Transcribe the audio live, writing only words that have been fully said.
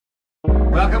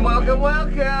Welcome, welcome,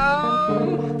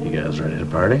 welcome! You guys ready to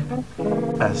party?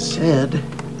 I said,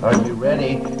 are you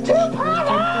ready to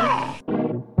party?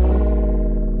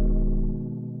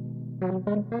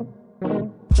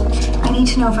 I need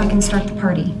to know if I can start the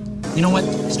party. You know what?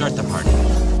 Start the party.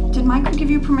 Did Michael give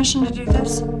you permission to do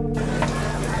this?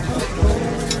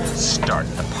 Start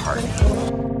the party.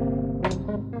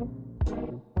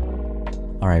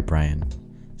 All right, Brian.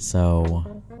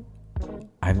 So,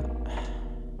 I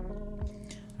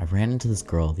ran into this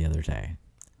girl the other day,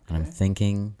 and I'm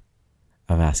thinking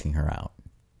of asking her out.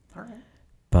 All right.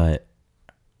 But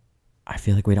I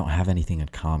feel like we don't have anything in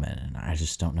common, and I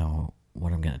just don't know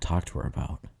what I'm going to talk to her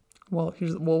about. Well,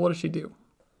 what does she do?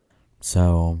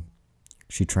 So,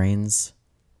 she trains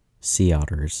sea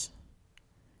otters.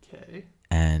 Okay.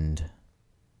 And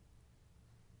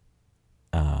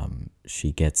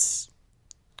she gets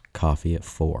coffee at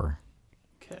 4.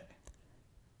 Okay.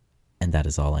 And that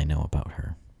is all I know about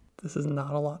her. This is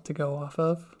not a lot to go off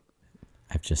of.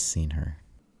 I've just seen her.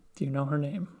 Do you know her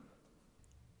name?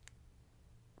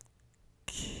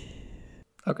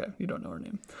 Okay, you don't know her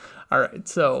name. All right,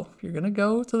 so you're going to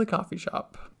go to the coffee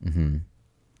shop. Mm-hmm.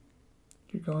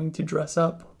 You're going to dress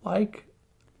up like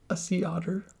a sea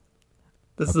otter.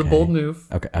 This is a bold move.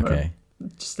 Okay. Right?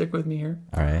 Just stick with me here.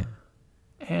 All right.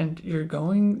 And you're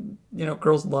going,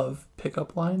 girls love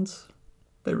pickup lines.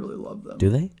 They really love them.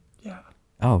 Do they? Yeah.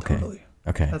 Oh, okay. Totally.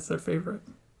 Okay. That's their favorite.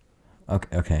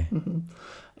 Okay. Mm-hmm.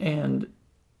 And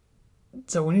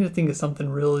so we need to think of something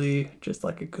really just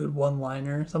like a good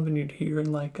one-liner, something you'd hear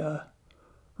in like a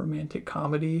romantic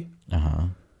comedy. Uh-huh.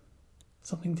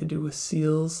 Something to do with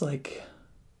seals, like,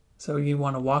 so you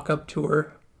want to walk up to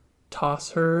her,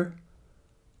 toss her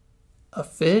a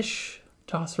fish,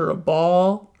 toss her a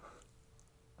ball,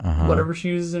 whatever she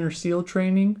uses in her seal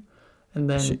training, and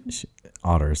then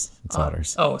otters. It's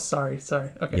otters. Oh, sorry.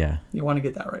 Okay. Yeah. You want to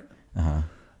get that right. Uh-huh.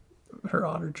 Her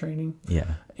otter training.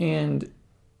 Yeah. And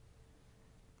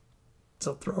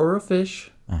so throw her a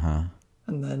fish. Uh-huh.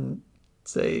 And then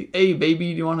say, "Hey,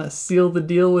 baby, do you want to seal the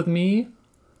deal with me?"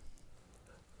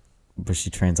 But she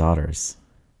trains otters.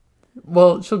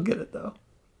 Well, she'll get it though.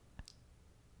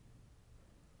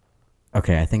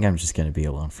 Okay, I think I'm just going to be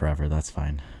alone forever. That's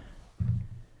fine.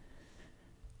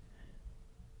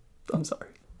 I'm sorry.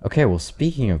 Okay, well,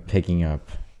 speaking of picking up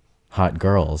hot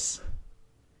girls,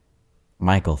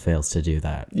 Michael fails to do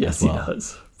that. Yes, as well. he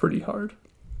does. Pretty hard.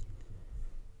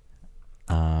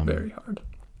 Very hard,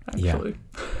 actually.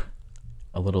 Yeah.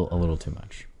 A little too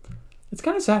much. It's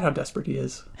kind of sad how desperate he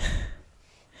is.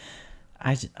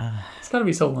 It's got to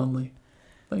be so lonely,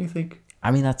 don't you think?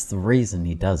 I mean, that's the reason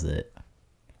he does it.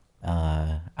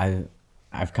 I've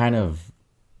kind of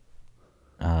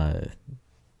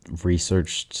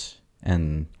researched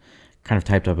and kind of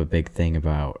typed up a big thing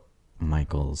about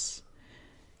Michael's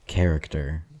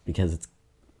character because it's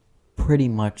pretty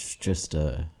much just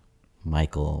a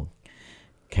Michael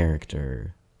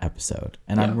character episode.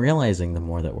 And Yeah. I'm realizing the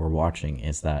more that we're watching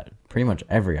is that pretty much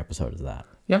every episode is that.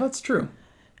 Yeah, that's true.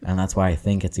 And that's why I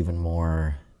think it's even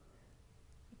more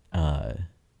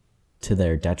to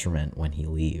their detriment when he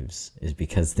leaves, is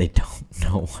because they don't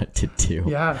know what to do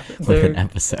with an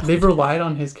episode. They've relied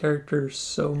on his character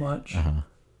so much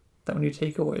that when you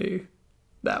take away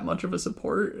that much of a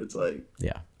support, it's like,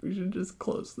 we should just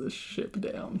close this ship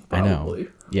down, probably. I know.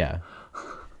 Yeah.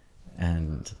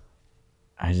 And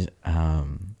I just,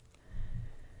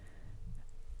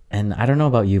 and I don't know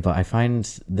about you, but I find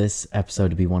this episode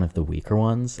to be one of the weaker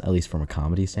ones, at least from a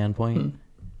comedy standpoint.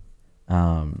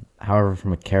 However,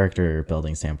 from a character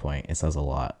building standpoint, it says a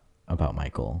lot about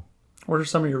Michael. What are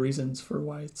some of your reasons for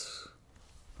why it's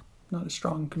not as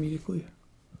strong comedically?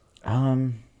 I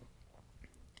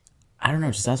don't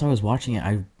know. Just as I was watching it,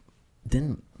 I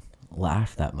didn't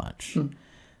laugh that much.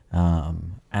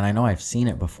 And I know I've seen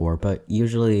it before, but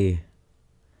usually,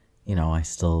 I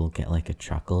still get like a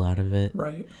chuckle out of it.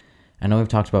 Right. I know we've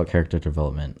talked about character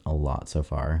development a lot so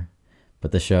far,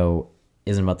 but the show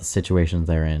isn't about the situations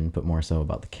they're in, but more so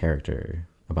about the character,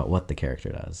 about what the character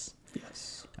does.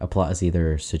 Yes. A plot is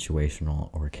either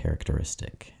situational or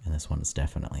characteristic, and this one is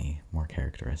definitely more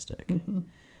characteristic. Mm-hmm.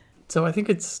 So I think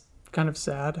it's kind of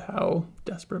sad how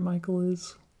desperate Michael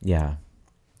is. Yeah.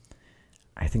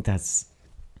 I think it's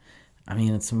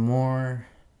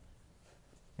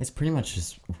pretty much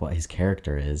just what his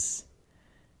character is.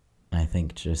 I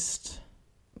think just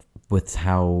with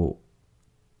how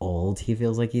old he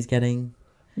feels like he's getting.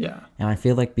 Yeah. And I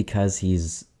feel like because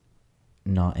he's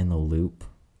not in the loop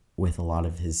with a lot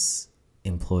of his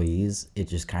employees, it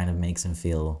just kind of makes him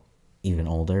feel even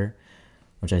older,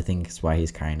 which I think is why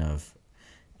he's kind of,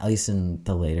 at least in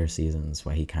the later seasons,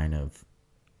 why he kind of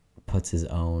puts his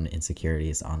own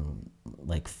insecurities on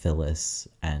like Phyllis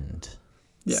and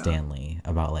Yeah. Stanley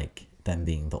about like them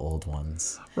being the old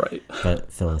ones. Right.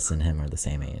 But Phyllis and him are the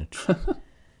same age.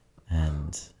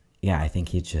 And yeah, I think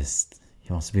he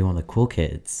wants to be one of the cool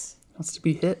kids. Wants to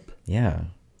be hip. Yeah.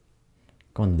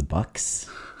 Going to the Bucks.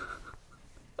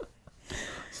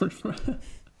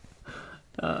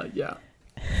 Yeah.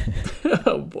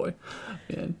 Oh boy,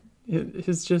 man.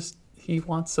 It's just he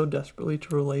wants so desperately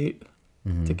to relate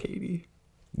to Katie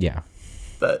Yeah.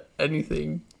 that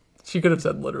anything she could have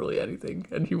said literally anything,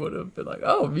 and he would have been like,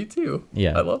 "Oh, me too.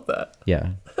 Yeah. I love that."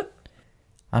 Yeah.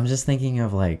 I'm just thinking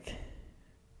of like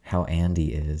how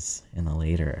Andy is in the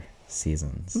later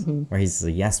seasons, where he's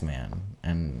a yes man,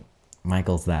 and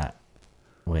Michael's that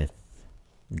with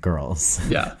girls.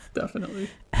 Yeah, definitely.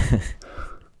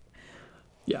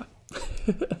 Yeah.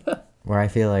 Where I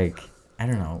feel like, I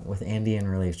don't know, with Andy in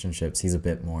relationships, he's a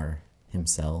bit more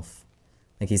himself.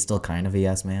 Like he's still kind of a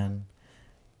yes man,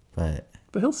 but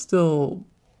But he'll still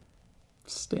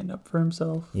stand up for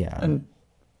himself. Yeah. And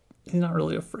he's not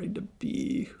really afraid to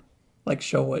be like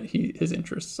show what his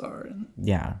interests are. And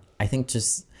yeah, I think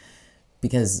just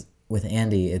because with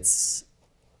Andy, it's,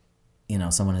 you know,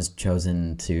 someone has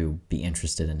chosen to be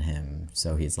interested in him.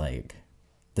 So he's like,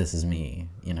 this is me,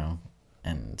 you know,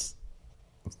 and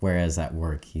whereas at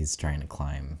work, he's trying to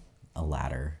climb a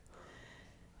ladder.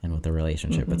 And with the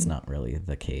relationship, it's not really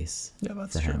the case. yeah,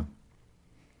 that's for true. him.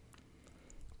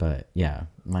 But yeah,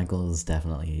 Michael is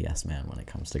definitely a yes man when it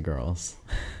comes to girls.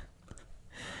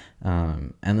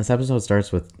 And this episode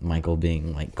starts with Michael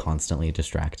being like constantly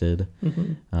distracted.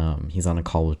 He's on a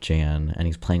call with Jan and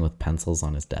he's playing with pencils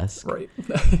on his desk, Right.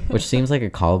 which seems like a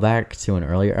callback to an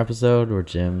earlier episode where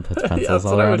Jim puts Yeah, pencils that's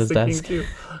all what I around was his thinking desk.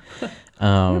 too.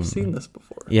 I've seen this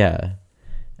before. Yeah.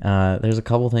 There's a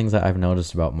couple things that I've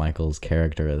noticed about Michael's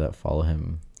character that follow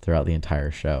him throughout the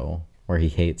entire show, where he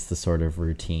hates the sort of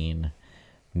routine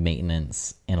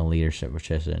maintenance in a leadership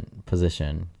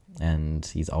position, and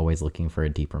he's always looking for a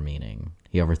deeper meaning.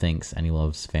 He overthinks and he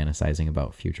loves fantasizing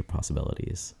about future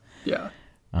possibilities. Yeah.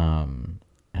 And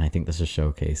I think this is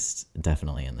showcased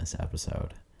definitely in this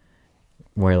episode,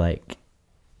 where like,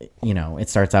 you know, it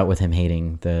starts out with him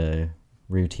hating the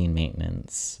routine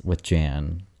maintenance with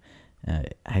Jan.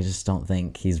 I just don't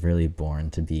think he's really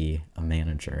born to be a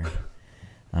manager,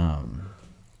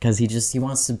 because he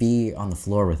wants to be on the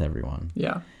floor with everyone.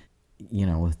 Yeah. You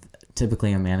know, with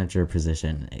typically a manager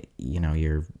position, you know,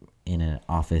 you're in an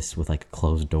office with like a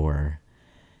closed door,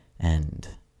 and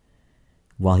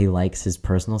while he likes his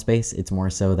personal space, it's more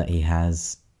so that he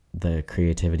has the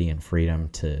creativity and freedom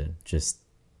to just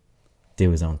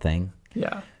do his own thing,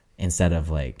 Yeah. instead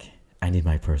of like, I need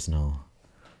my personal,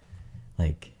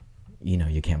 like, you know,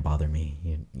 you can't bother me.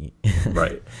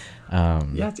 Right.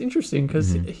 Yeah, it's interesting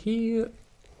because it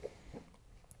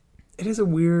is a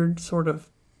weird sort of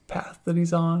path that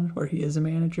he's on where he is a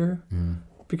manager,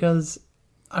 because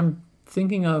I'm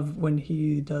thinking of when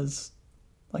he does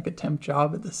like a temp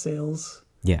job at the sales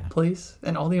Yeah. place,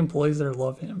 and all the employees there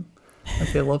love him.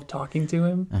 Like they love talking to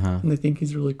him, and they think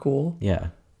he's really cool. Yeah.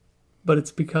 But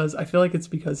it's because I feel like it's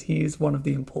because he's one of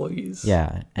the employees.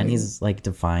 Yeah. And he's like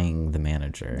defying the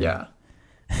manager. Yeah.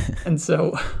 And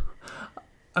so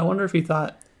I wonder if he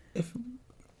thought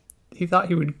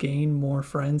he would gain more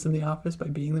friends in the office by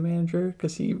being the manager,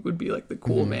 because he would be like the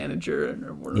cool manager and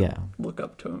everyone would look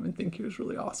up to him and think he was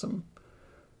really awesome.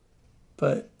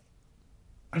 But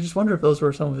I just wonder if those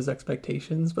were some of his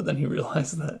expectations, but then he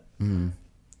realized that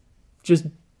just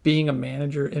being a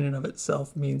manager in and of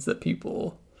itself means that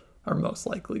people are most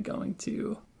likely going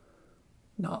to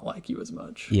not like you as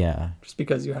much. Yeah. Just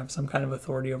because you have some kind of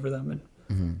authority over them,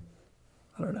 and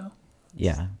I don't know.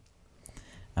 Yeah.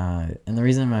 And the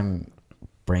reason I'm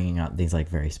bringing up these like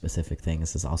very specific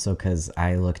things is also because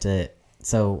I looked at,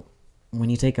 so when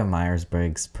you take a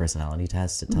Myers-Briggs personality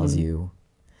test, it tells you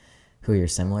who you're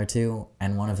similar to,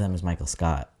 and one of them is Michael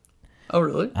Scott. Oh,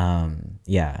 really?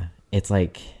 Yeah, it's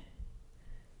like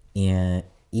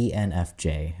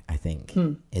ENFJ, I think,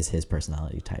 is his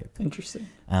personality type. Interesting.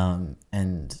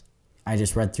 And I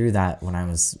just read through that when I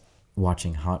was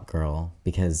watching Hot Girl,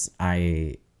 because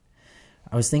I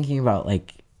was thinking about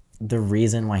like the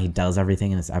reason why he does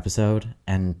everything in this episode,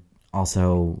 and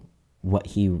also what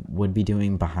he would be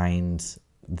doing behind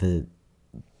the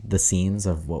scenes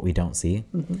of what we don't see.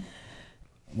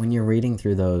 When you're reading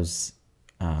through those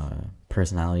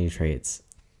personality traits,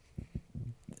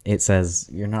 it says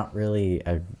you're not really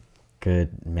a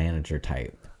good manager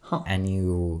type.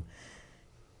 And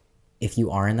if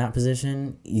you are in that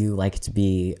position, you like to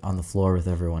be on the floor with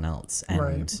everyone else.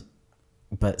 And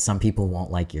but some people won't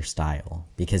like your style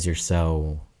because you're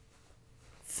so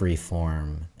free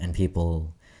form, and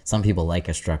some people like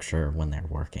a structure when they're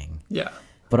working. Yeah.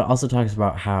 But it also talks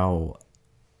about how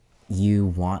you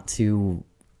want to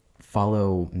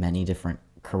follow many different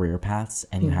career paths,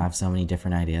 and you have so many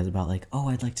different ideas about like, oh,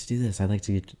 I'd like to do this, I'd like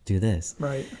to do this.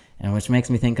 Right. And which makes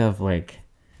me think of like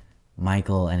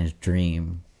Michael and his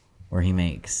dream, where he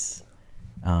makes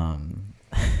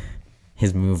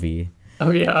his movie.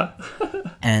 Oh yeah.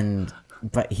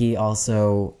 But he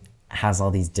also has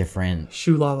all these different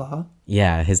Shulala.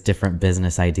 his different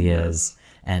business ideas,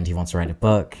 and he wants to write a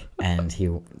book, and he,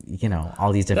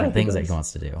 all these different things that he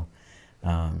wants to do,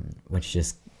 which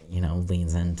just,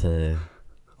 leans into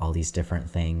all these different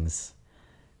things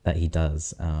that he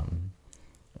does.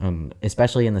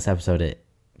 Especially in this episode, it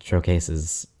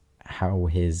showcases how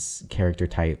his character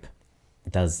type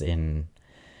does in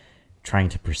trying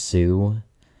to pursue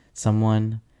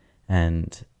someone,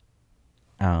 and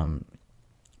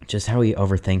just how he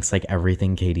overthinks like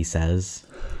everything Katie says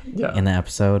in the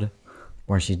episode,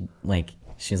 where she's like,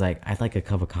 I'd like a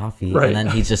cup of coffee, Right. and then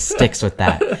he just sticks with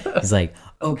that. He's like,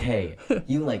 okay,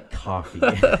 you like coffee,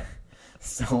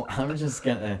 so I'm just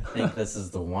gonna think this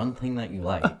is the one thing that you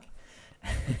like.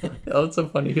 Oh, it's so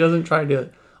funny. He doesn't try to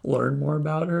learn more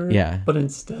about her. Yeah. But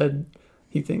instead,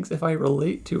 he thinks if I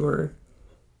relate to her,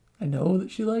 I know that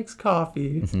she likes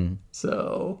coffee. Mm-hmm.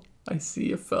 So I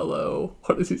see a fellow.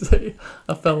 What does he say?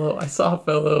 I saw a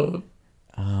fellow.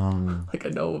 Like I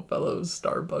know a fellow's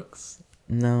Starbucks.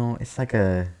 No, it's like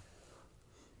I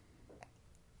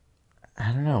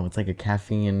don't know. It's like a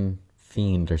caffeine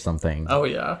fiend or something. Oh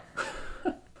yeah.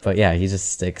 But yeah, he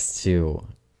just sticks to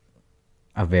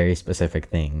a very specific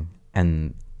thing,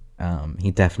 and he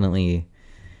definitely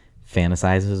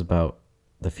fantasizes about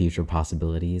the future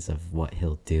possibilities of what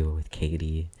he'll do with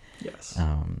Katie. Yes.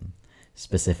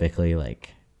 Specifically,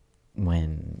 like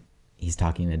when he's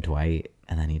talking to Dwight,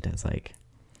 and then he does like,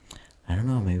 I don't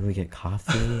know, maybe we get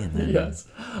coffee, and then Yes.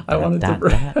 I wanted to.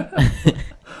 that.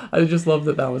 I just love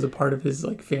that was a part of his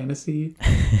like fantasy,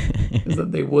 is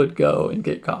that they would go and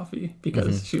get coffee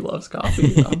because she loves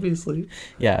coffee, obviously.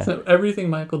 Yeah. So everything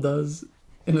Michael does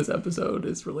in this episode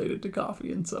is related to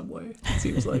coffee in some way. It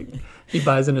seems like he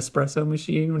buys an espresso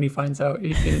machine when he finds out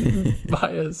he can buy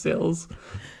a sales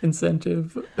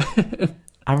incentive.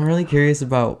 I'm really curious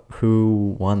about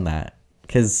who won that,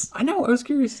 because I know, I was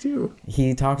curious too.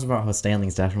 he talks about how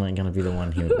Stanley's definitely going to be the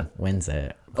one who wins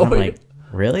it. Oh, I'm wait. like,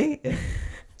 really?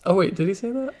 Oh wait, did he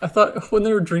say that? I thought when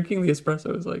they were drinking the espresso,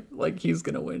 it was like he's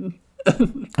gonna win.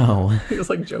 Oh, He was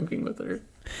like joking with her,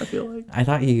 I feel like. I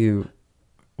thought he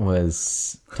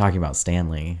was talking about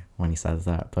Stanley when he says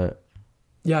that, but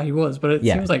Yeah, he was, but it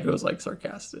Yeah. seems like it was like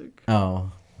sarcastic.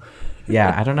 oh,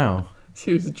 yeah, I don't know.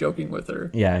 He was joking with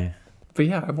her. Yeah, But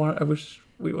yeah, I wish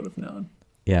we would have known,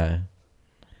 yeah.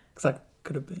 because that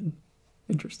could have been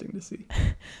interesting to see.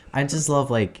 I just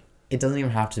love, like, it doesn't even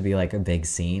have to be like a big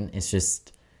scene. It's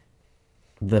just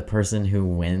the person who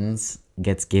wins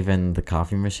gets given the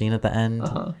coffee machine at the end.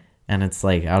 And it's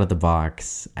like out of the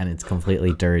box, and it's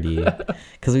completely dirty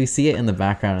because we see it in the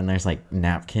background, and there's like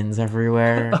napkins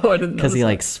everywhere. Oh, I didn't because he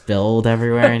notice like spilled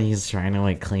everywhere, and he's trying to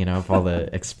like clean up all the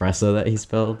espresso that he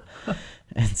spilled.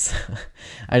 And so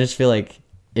I just feel like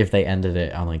if they ended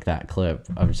it on like that clip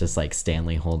of just like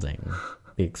Stanley holding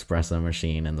the espresso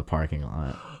machine in the parking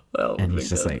lot, That and would've he's been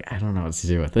just good. like, I don't know what to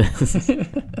do with this.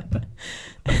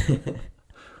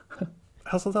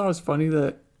 I also thought it was funny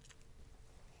that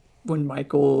when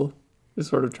Michael is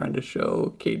sort of trying to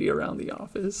show Katie around the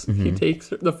office, he takes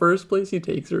her, the first place he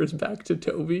takes her is back to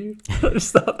Toby. I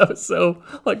just thought that was so,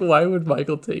 like, why would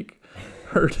Michael take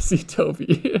her to see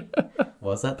Toby?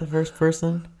 Was that the first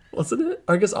person? Wasn't it?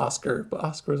 Or I guess Oscar, but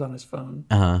Oscar was on his phone.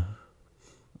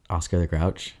 Oscar the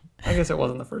Grouch. I guess it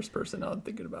wasn't the first person now I'm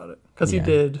thinking about it. Because Yeah. he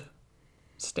did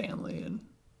Stanley and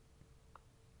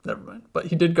never mind. But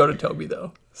he did go to Toby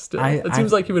though. Still. It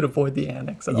seems like he would avoid the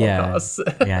annex at all costs.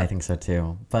 Yeah, I think so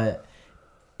too. But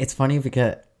it's funny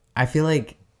because I feel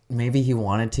like maybe he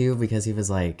wanted to, because he was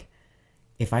like,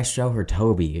 if I show her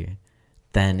Toby,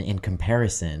 then in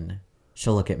comparison,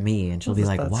 she'll look at me and she'll be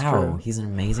like, That's wow, true. he's an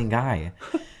amazing guy.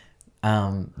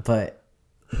 But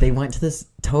they went to this,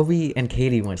 Toby and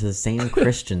Katie went to the same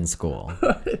Christian school.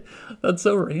 That's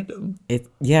so random.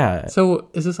 Yeah. So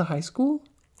is this a high school?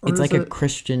 Or It's is like a it-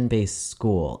 Christian-based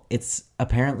school. It's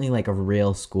apparently like a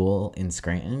real school in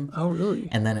Scranton. Oh really?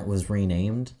 And then it was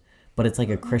renamed, but it's like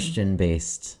a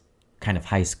Christian-based kind of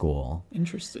high school.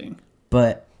 Interesting.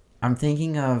 But I'm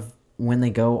thinking of when they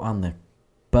go on the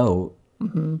boat,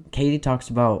 Katie talks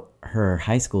about her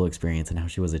high school experience and how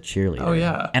she was a cheerleader. Oh,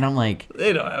 yeah. And I'm like,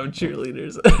 They don't have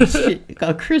cheerleaders.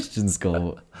 a Christian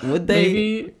school, would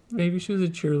they? Maybe she was a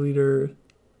cheerleader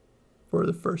for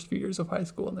the first few years of high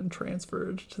school and then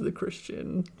transferred to the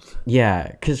Christian Yeah,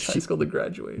 because high school to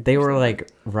graduate. they were like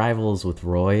rivals with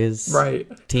Roy's Right.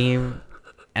 team,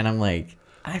 and I'm like,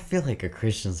 I feel like a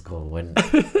Christian school wouldn't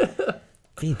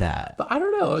be that. But I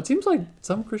don't know. It seems like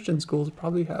some Christian schools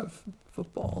probably have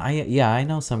football. I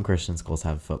know some Christian schools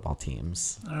have football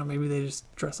teams. I don't know. Maybe they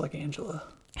just dress like Angela,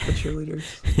 the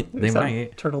cheerleaders. They just have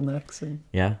might. turtlenecks and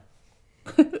Yeah.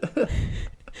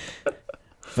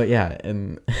 But yeah,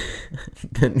 and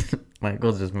then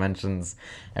Michael just mentions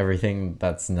everything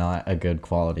that's not a good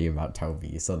quality about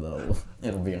Toby, so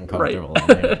it'll be uncomfortable.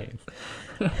 Anyway.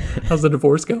 how's the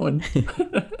divorce going?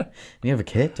 You have a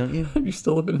kid, don't you? You're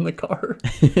still living in the car.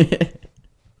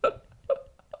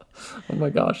 Oh my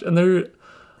gosh! And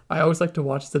I always like to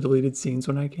watch the deleted scenes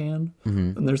when I can.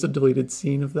 Mm-hmm. And there's a deleted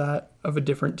scene of a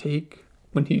different take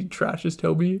when he trashes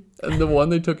Toby, and the one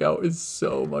they took out is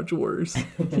so much worse.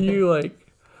 He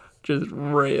just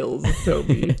rails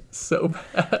Toby so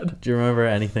bad. Do you remember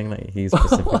anything that he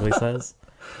specifically says?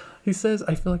 He says,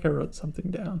 I feel like I wrote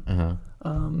something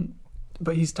down.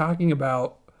 But he's talking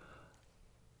about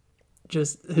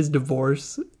just his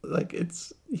divorce.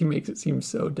 He makes it seem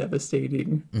so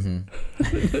devastating.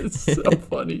 It's so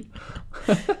funny.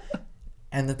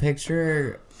 And the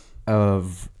picture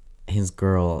of his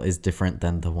girl is different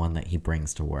than the one that he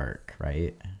brings to work,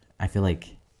 right? I feel like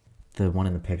the one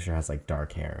in the picture has like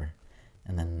dark hair,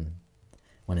 and then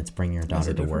when it's bring your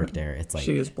daughter to work there, it's like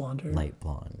she is blonde hair. light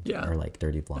blonde, Yeah. or like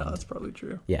dirty blonde. No, that's probably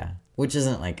true. Yeah, which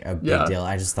isn't like a big Yeah. deal.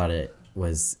 I just thought it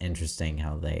was interesting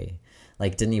how they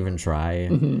didn't even try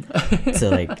Mm-hmm.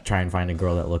 to try and find a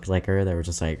girl that looked like her. They were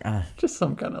just like, Just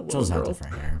some kind of she'll little just have girl.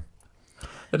 different hair.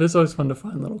 It is always fun to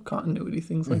find little continuity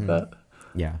things like that.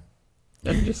 Yeah.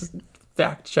 And just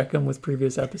fact check them with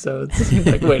previous episodes.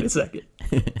 Like, wait a second.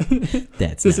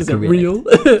 This This isn't real.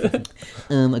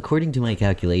 According to my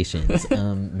calculations,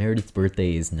 Meredith's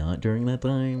birthday is not during that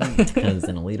time because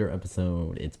in a later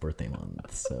episode it's birthday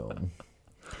month. So,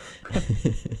 do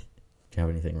you have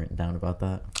anything written down about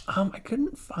that? I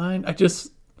couldn't find. The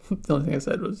only thing I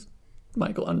said was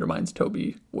Michael undermines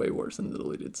Toby way worse in the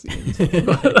deleted scenes.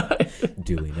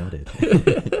 Duly noted.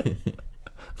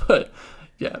 But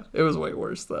yeah, it was way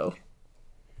worse though.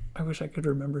 I wish I could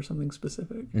remember something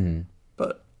specific.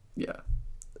 But yeah,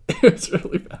 it was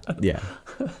really bad. Yeah.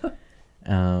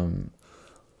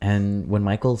 And when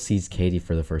Michael sees Katie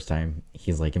for the first time,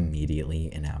 he's like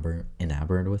immediately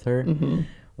enamored with her,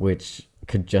 which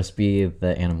could just be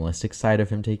the animalistic side of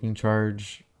him taking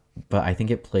charge. But I think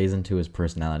it plays into his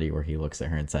personality where he looks at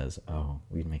her and says, "Oh,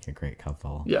 we'd make a great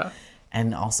couple." Yeah.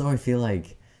 And also I feel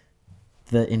like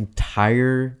the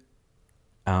entire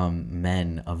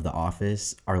men of the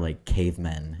office are like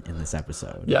cavemen in this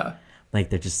episode. Yeah. Like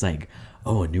they're just like,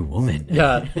 "Oh, a new woman."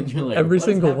 Yeah. And you're like, Every "What's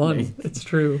single happening?" one. It's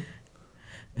true.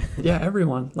 Yeah,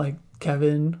 everyone. Like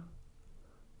Kevin,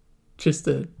 just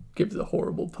gives a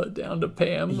horrible put down to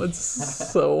Pam. It's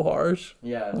so harsh.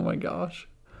 Yeah. Oh my gosh.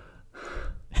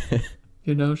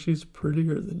 She's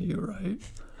prettier than you, right?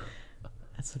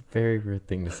 That's a very rude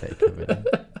thing to say, Kevin.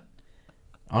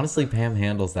 Honestly, Pam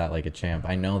handles that like a champ.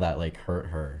 I know that hurt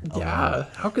her a Yeah. lot.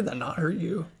 How could that not hurt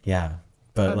you? Yeah.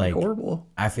 But That'd be horrible.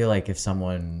 I feel like if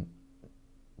someone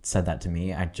said that to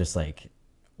me, I'd just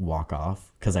walk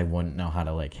off because I wouldn't know how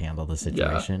to handle the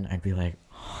situation. I'd be like,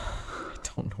 I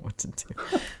don't know what to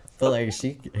do. But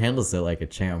she handles it like a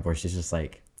champ where she's just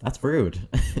like, that's rude.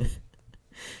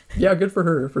 Yeah, good for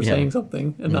her for Yeah. saying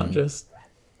something and not just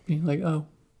being like, oh,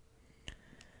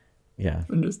 Yeah.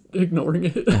 and just ignoring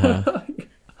it. Uh-huh.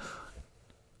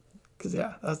 Because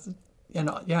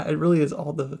it really is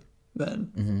all the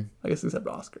men. I guess except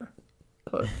Oscar.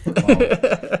 But Well,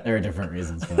 there are different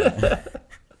reasons for that.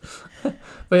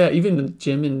 But yeah, even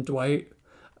Jim and Dwight,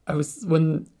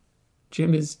 when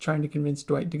Jim is trying to convince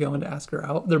Dwight to go and ask her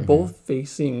out, they're both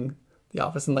facing the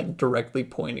office and directly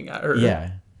pointing at her.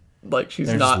 Yeah. Like she's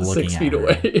They're not just 6 looking feet at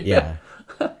her. away. Yeah.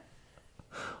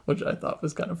 Which I thought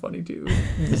was kind of funny too.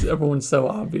 Just everyone's so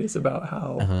obvious about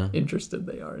how interested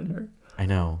they are in her. I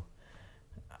know.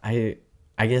 I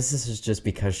guess this is just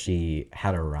because she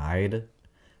had a ride,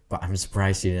 but I'm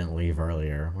surprised she didn't leave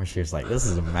earlier. Where she was like, "This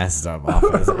is a messed up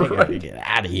office. I gotta get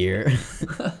out of here."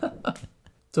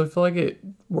 So I feel like it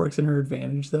works in her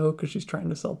advantage though, because she's trying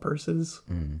to sell purses,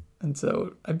 and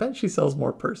so I bet she sells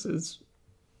more purses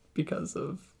because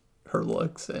of her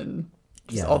looks and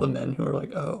just all the men who are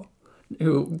like,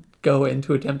 who go in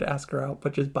to attempt to ask her out,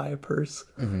 but just buy a purse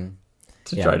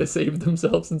to try to save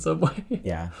themselves in some way.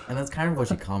 Yeah, and that's kind of what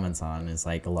she comments on. Is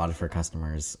a lot of her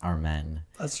customers are men.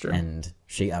 That's true. And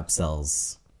she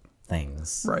upsells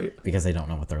things, Right. Because they don't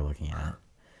know what they're looking at.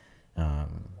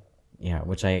 Yeah,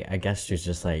 which I guess she's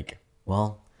just like,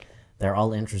 well, they're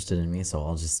all interested in me, so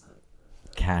I'll just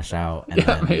cash out and Yeah,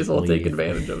 then may as well take leave.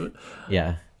 advantage of it.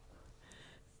 Yeah.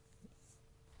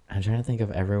 I'm trying to think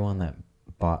of everyone that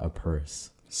bought a purse.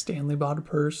 Stanley bought a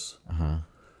purse. Uh-huh.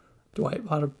 Dwight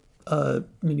bought a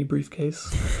mini briefcase.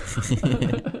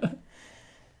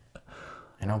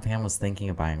 I know Pam was thinking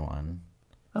of buying one,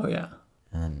 Oh yeah,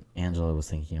 and then Angela was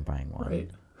thinking of buying one. right.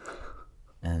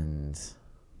 And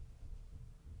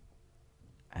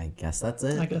I guess that's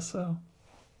it. I guess so.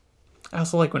 I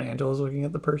also like when Angela's looking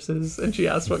at the purses and she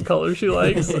asks what color she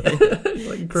likes.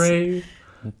 Like gray,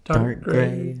 dark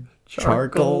gray,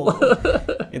 charcoal.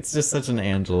 It's just such an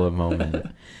Angela moment.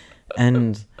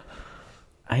 And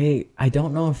I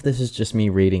don't know if this is just me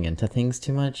reading into things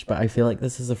too much, but I feel like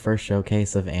this is the first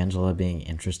showcase of Angela being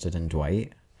interested in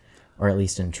Dwight, or at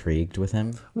least intrigued with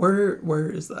him. Where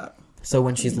is that? So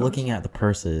when she's looking at the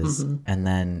purses, and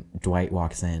then Dwight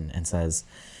walks in and says,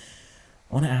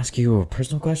 I want to ask you a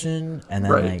personal question. And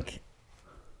then, Right. like,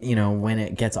 you know, when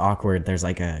it gets awkward, there's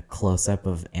like a close-up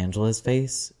of Angela's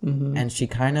face. And she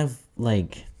kind of,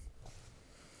 like,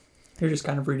 You're just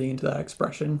kind of reading into that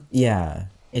expression. yeah,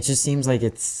 it just seems like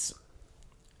it's,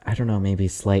 I don't know, maybe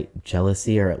slight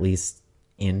jealousy or at least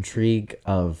intrigue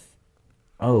of,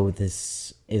 oh,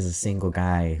 this is a single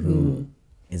guy who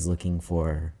is looking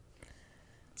for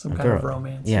Some a kind of girl.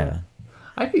 romance. Yeah.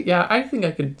 I think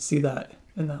I could see that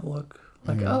in that look.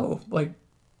 Like, like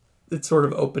it sort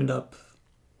of opened up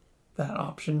that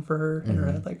option for her in her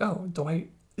head. Like, oh, Dwight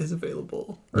is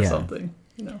available or Yeah. something,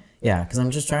 you know? Yeah, because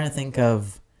I'm just trying to think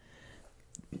of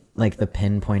like the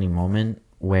pinpointing moment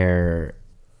where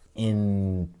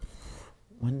when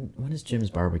is Jim's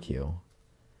barbecue?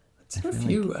 It's in a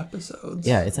few episodes.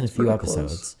 Yeah, it's in a few pretty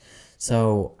episodes. close.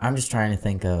 So I'm just trying to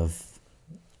think of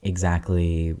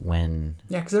exactly when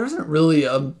Yeah, because there isn't really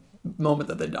a moment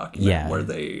that they document Yeah. where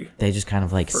they... they just kind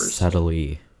of like First.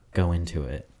 subtly go into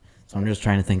it. So I'm just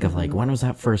trying to think of like when was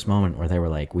that first moment where they were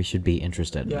like, we should be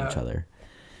interested in Yeah. each other.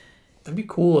 That'd be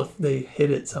cool if they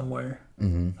hid it somewhere.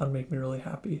 That'd make me really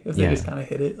happy. If they Yeah. just kind of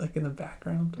hid it like in the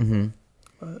background.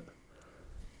 But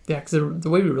yeah, because the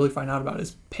way we really find out about it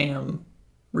is Pam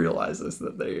realizes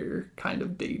that they're kind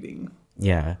of dating.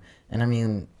 Yeah. And I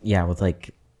mean, yeah, with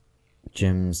like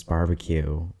Jim's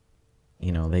barbecue,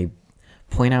 you know, they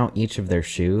point out each of their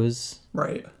shoes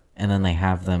Right. and then they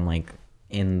have them like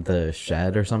in the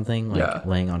shed or something, like Yeah.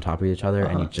 laying on top of each other,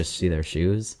 and you just see their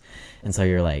shoes. And so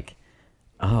you're like,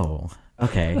 oh,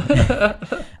 okay.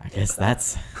 I guess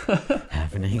that's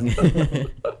happening.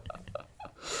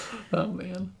 Oh,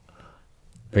 man.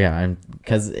 But yeah,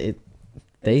 because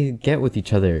they get with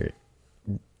each other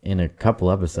in a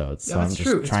couple episodes. Yeah, So I'm that's just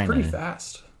true. It's trying pretty to,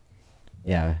 fast.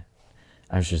 yeah.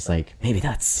 I was just like, maybe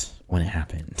that's when it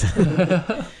happened.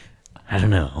 I don't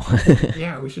know.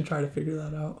 Yeah, we should try to figure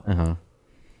that out. Uh-huh.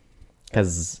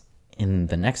 Because in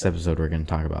the next episode we're going to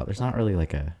talk about, there's not really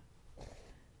like a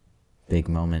big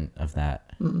moment of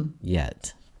that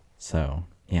yet. So,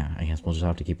 yeah, I guess we'll just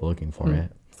have to keep looking for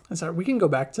it. And sorry, we can go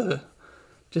back to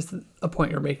just a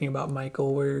point you're making about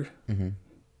Michael, where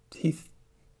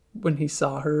when he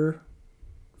saw her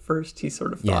first, he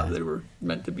sort of thought Yeah. they were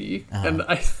meant to be. And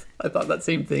I thought that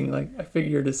same thing. Like, I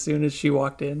figured as soon as she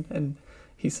walked in and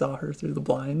he saw her through the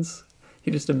blinds,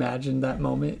 he just imagined that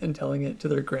moment and telling it to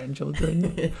their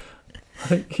grandchildren.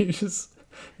 Like, he says,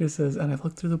 and I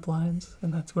looked through the blinds,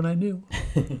 and that's when I knew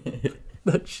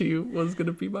that she was going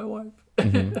to be my wife.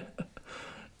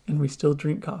 And we still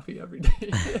drink coffee every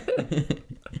day.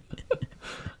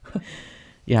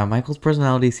 Yeah, Michael's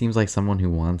personality seems like someone who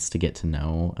wants to get to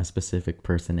know a specific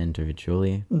person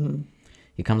individually.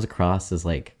 He comes across as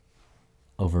like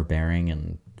overbearing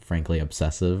and frankly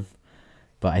obsessive,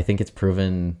 but I think it's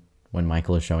proven when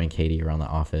Michael is showing Katie around the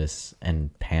office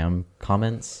and Pam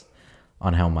comments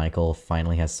on how Michael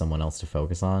finally has someone else to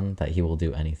focus on, that he will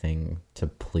do anything to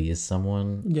please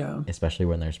someone, Yeah, especially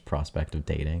when there's prospect of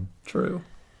dating. true.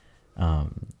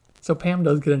 So Pam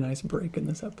does get a nice break in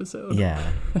this episode. Yeah.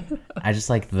 I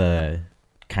just like the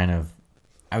kind of,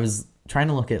 I was trying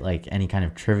to look at like any kind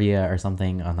of trivia or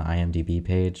something on the IMDb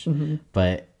page,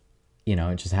 but you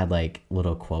know, it just had like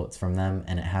little quotes from them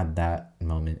and it had that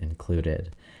moment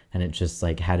included, and it just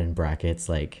like had in brackets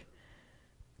like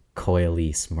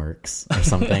coyly smirks or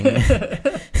something.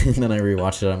 And then I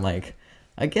rewatched it. I'm like,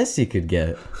 I guess you could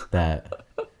get that.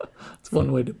 It's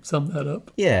one way to sum that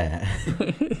up. Yeah.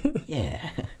 Yeah.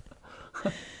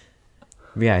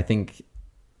 But yeah, I think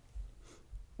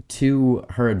to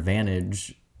her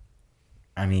advantage,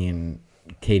 I mean,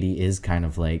 Katie is kind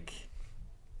of like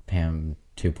Pam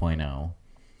 2.0,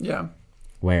 Yeah.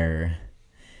 where,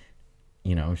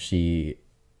 you know, she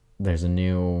there's a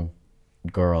new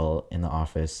girl in the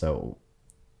office, so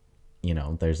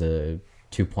there's a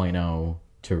 2.0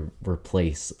 to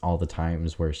replace all the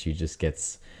times where she just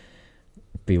gets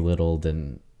belittled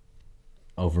and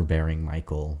overbearing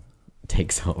Michael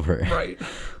takes over. Right.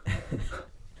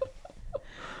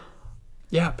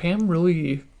 Yeah, Pam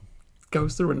really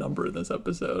goes through a number in this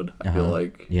episode. I feel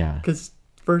like. Yeah. Because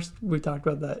first we talked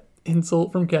about that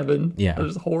insult from Kevin. Yeah. That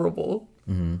was horrible.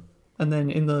 Mm-hmm. And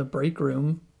then in the break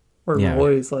room where Yeah,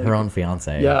 Roy's like... her own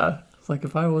fiance. Yeah. It's like,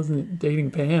 if I wasn't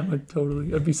dating Pam,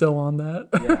 I'd be so on that.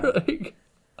 Yeah.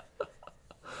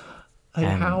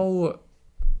 like how...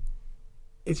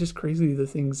 It's just crazy the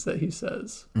things that he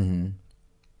says. Mm-hmm.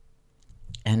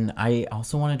 And I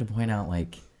also wanted to point out,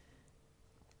 like,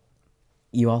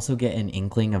 you also get an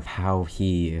inkling of how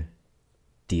he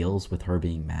deals with her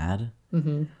being mad.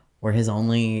 Mm-hmm. Where his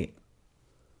only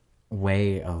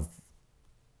way of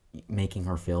making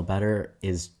her feel better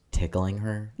is tickling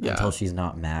her until she's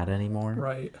not mad anymore.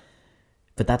 Right.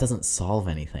 But that doesn't solve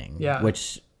anything. Yeah.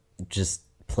 Which just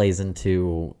plays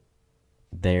into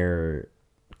their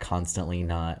constantly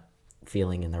not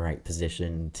feeling in the right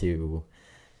position to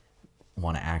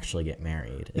want to actually get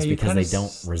married. It's because they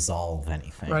don't resolve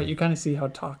anything. Right. You kind of see how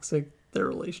toxic their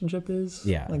relationship is.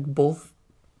 Yeah. Like both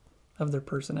of their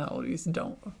personalities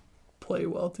don't play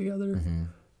well together.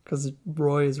 Because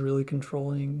Roy is really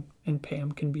controlling and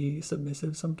Pam can be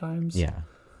submissive sometimes. Yeah.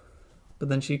 But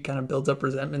then she kind of builds up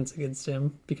resentments against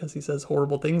him because he says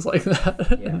horrible things like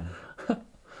that. Yeah.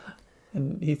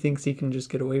 And he thinks he can just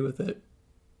get away with it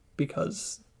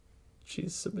because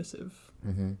she's submissive.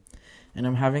 Mm-hmm. And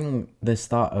I'm having this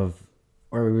thought of,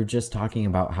 where we were just talking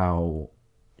about how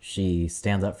she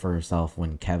stands up for herself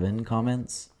when Kevin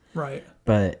comments. Right.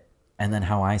 And then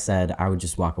how I said I would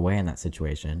just walk away in that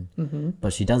situation. Mm-hmm.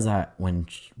 But she does that when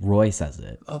Roy says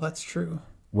it. Oh, that's true.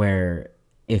 Where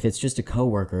if it's just a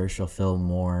coworker, she'll feel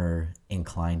more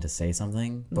inclined to say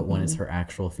something. But when it's her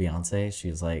actual fiance,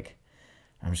 she's like,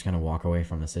 I'm just going to walk away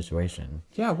from the situation.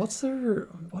 Yeah, what is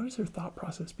her thought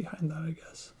process behind that, I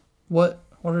guess? What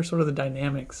are sort of the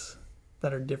dynamics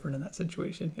that are different in that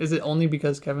situation? Is it only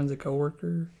because Kevin's a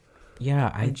coworker?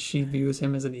 Yeah, and she views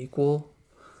him as an equal?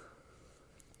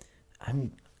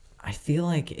 I feel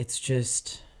like it's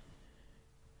just,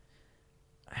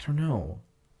 I don't know.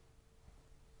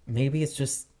 Maybe it's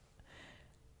just,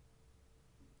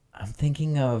 I'm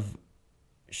thinking of,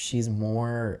 she's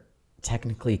more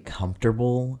technically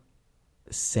comfortable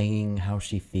saying how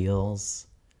she feels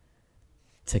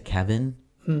to Kevin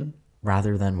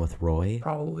rather than with Roy.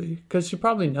 Probably. Because she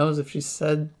probably knows if she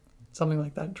said something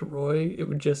like that to Roy, it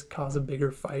would just cause a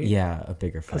bigger fight. Yeah, a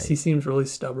bigger fight. Because he seems really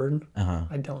stubborn. Uh-huh.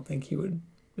 I don't think he would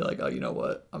be like, oh, you know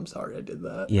what? I'm sorry I did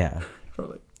that. Yeah.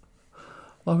 Probably.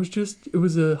 It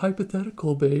was a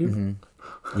hypothetical, babe.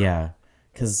 Mm-hmm. Yeah.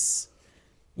 Because,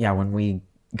 when we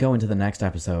go into the next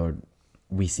episode,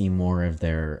 we see more of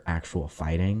their actual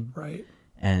fighting. Right.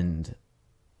 And,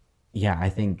 I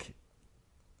think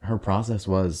her process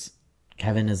was,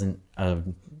 Kevin isn't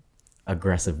an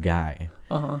aggressive guy.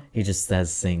 Uh-huh. He just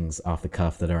says things off the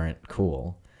cuff that aren't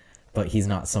cool. But he's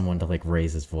not someone to, like,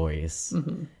 raise his voice.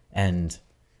 Mm-hmm. And,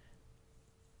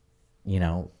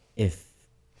 if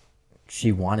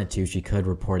she wanted to, she could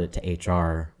report it to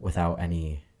HR without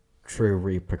any true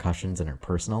repercussions in her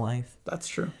personal life. That's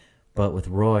true. But with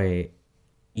Roy,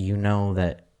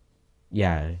 that,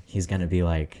 he's going to be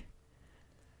like,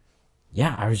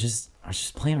 I was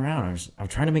just playing around. I was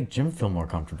trying to make Jim feel more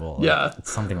comfortable. Yeah.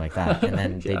 Something like that. And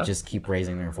then they just keep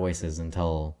raising their voices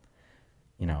until,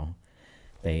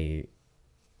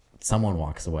 someone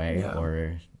walks away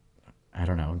or, I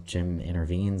don't know, Jim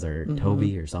intervenes or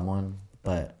Toby or someone.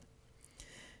 But,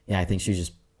 I think she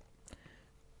just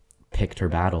picked her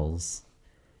battles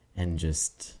and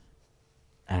just,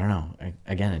 I don't know.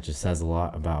 Again, it just says a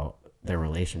lot about their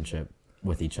relationship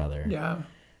with each other. Yeah.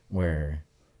 Where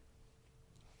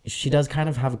she does kind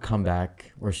of have a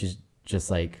comeback where she's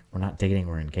just like, we're not dating,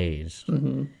 we're engaged.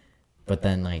 Mm-hmm. But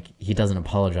then, like, he doesn't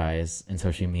apologize, and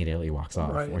so she immediately walks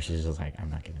off. Right. Where she's just like, I'm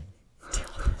not going to deal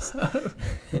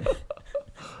with this.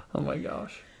 Oh my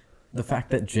gosh. The fact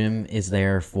that Jim is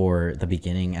there for the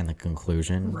beginning and the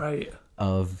conclusion. Right.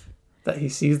 Of... That he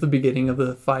sees the beginning of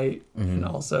the fight, and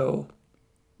also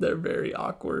their very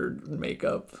awkward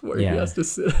makeup where he has to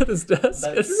sit at his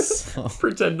desk and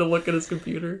pretend to look at his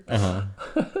computer. Uh-huh.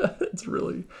 It's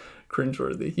really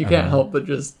cringeworthy. You can't help but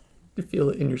just feel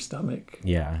it in your stomach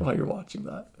while you're watching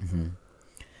that. Mm-hmm.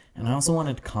 And I also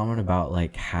wanted to comment about,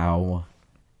 like, how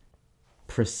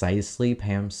precisely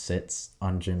Pam sits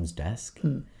on Jim's desk.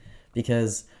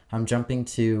 Because I'm jumping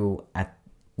to, at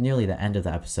nearly the end of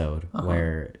the episode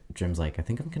where Jim's like, I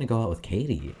think I'm gonna go out with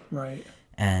Katie. Right.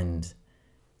 And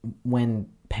when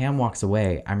Pam walks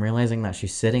away, I'm realizing that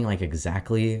she's sitting like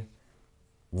exactly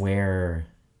where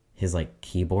his like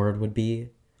keyboard would be.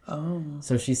 Oh.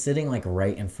 So she's sitting like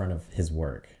right in front of his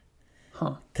work.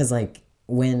 Huh. Because like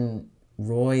when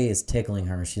Roy is tickling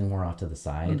her, she's more off to the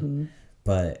side.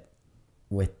 But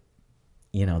with,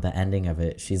 you know, the ending of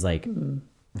it, she's like,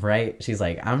 right? She's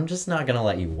like, I'm just not going to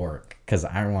let you work because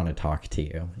I want to talk to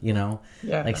you, you know?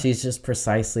 Yeah. Like she's just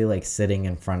precisely like sitting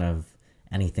in front of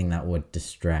anything that would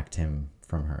distract him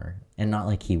from her. And not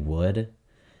like he would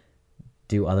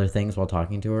do other things while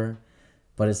talking to her.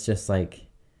 But it's just like,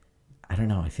 I don't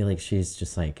know. I feel like she's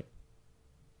just like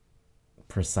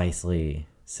precisely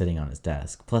sitting on his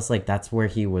desk. Plus, like, that's where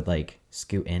he would like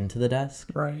scoot into the desk.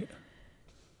 Right.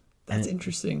 That's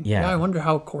interesting. yeah. I wonder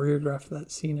how choreographed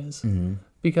that scene is.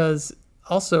 Because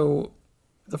also,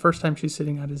 the first time she's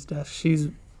sitting at his desk, she's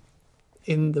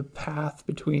in the path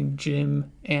between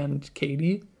Jim and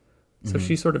Katie. So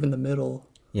she's sort of in the middle,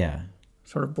 Yeah.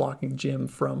 sort of blocking Jim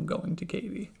from going to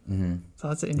Katie. So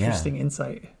that's an interesting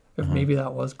insight. If maybe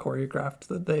that was choreographed,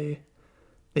 that they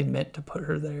meant to put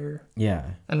her there.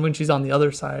 Yeah. And when she's on the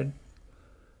other side,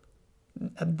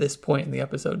 at this point in the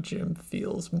episode, Jim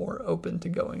feels more open to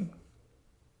going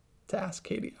to ask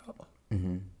Katie out.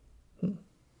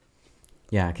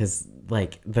 Yeah, because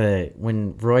like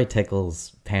when Roy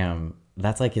tickles Pam,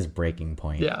 that's like his breaking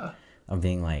point. Yeah. Of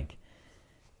being like,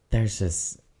 there's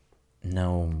just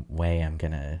no way I'm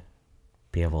gonna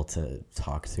be able to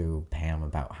talk to Pam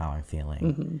about how I'm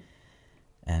feeling.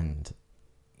 And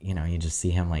you know, you just see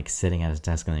him like sitting at his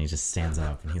desk and then he just stands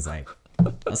up and he's like,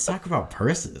 let's talk about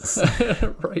purses.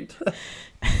 Right.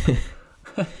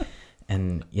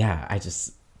 And yeah,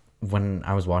 when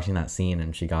I was watching that scene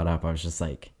and she got up, I was just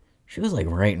like, she was like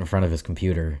right in front of his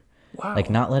computer. Wow. Like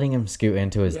not letting him scoot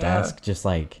into his Yeah. desk, just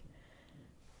like,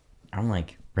 I'm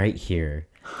like right here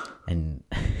and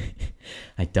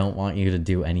I don't want you to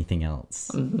do anything else.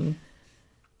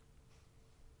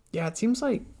 Yeah, it seems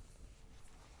like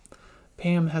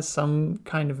Pam has some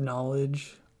kind of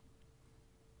knowledge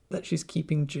that she's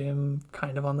keeping Jim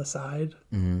kind of on the side.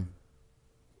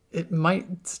 It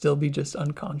might still be just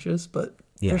unconscious, but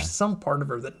Yeah. there's some part of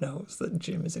her that knows that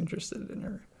Jim is interested in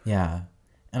her. Yeah.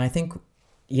 And I think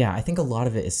a lot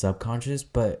of it is subconscious,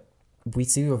 but we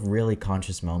see a really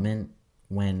conscious moment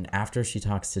when after she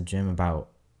talks to Jim about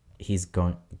he's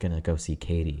gonna go see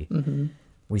Katie,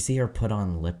 we see her put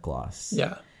on lip gloss.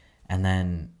 Yeah. And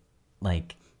then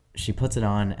like she puts it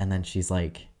on and then she's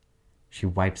like, she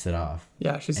wipes it off.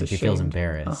 Yeah, she's and ashamed. she feels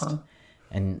embarrassed.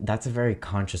 And that's a very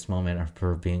conscious moment of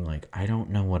her being like, I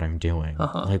don't know what I'm doing.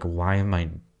 Like, why am I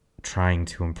trying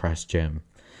to impress Jim?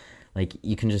 Like,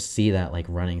 you can just see that like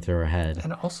running through her head.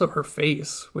 And also her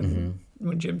face when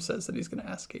Jim says that he's going to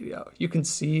ask Katie out. You can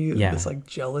see Yeah. this like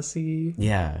jealousy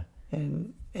Yeah.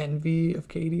 and envy of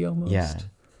Katie almost. Yeah.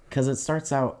 Because it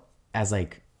starts out as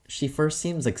like, she first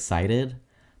seems excited,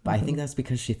 but I think that's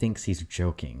because she thinks he's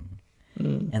joking.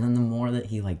 And then the more that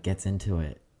he like gets into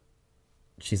it,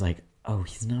 she's like, oh,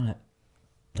 he's not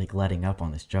like letting up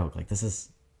on this joke. Like, this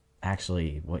is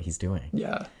actually what he's doing.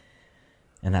 Yeah.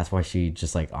 And that's why she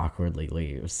just like awkwardly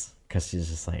leaves. Because she's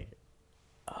just like,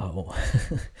 oh.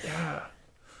 Yeah.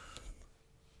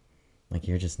 Like,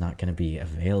 you're just not going to be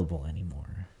available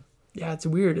anymore. Yeah, it's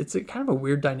weird. It's a kind of a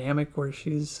weird dynamic where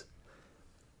she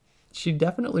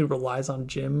definitely relies on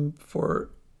Jim for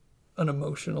an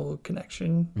emotional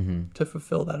connection to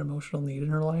fulfill that emotional need in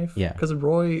her life. Yeah. Because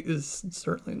Roy is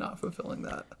certainly not fulfilling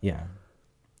that. Yeah.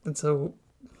 And so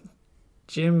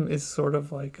Jim is sort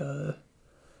of like a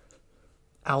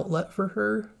outlet for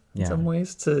her in Yeah. some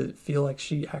ways to feel like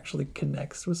she actually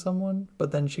connects with someone,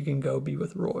 but then she can go be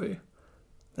with Roy.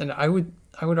 And I would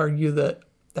argue that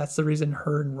that's the reason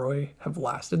her and Roy have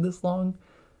lasted this long.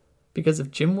 Because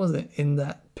if Jim wasn't in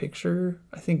that picture,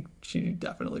 I think she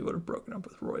definitely would have broken up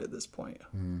with Roy at this point.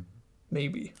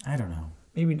 Maybe. I don't know.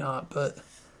 Maybe not, but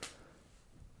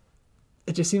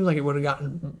it just seems like it would have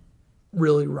gotten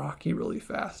really rocky really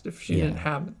fast if she Yeah. didn't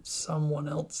have someone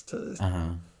else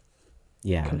to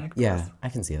Yeah. connect Yeah. with. I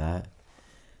can see that.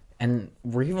 And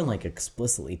we're even like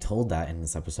explicitly told that in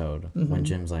this episode when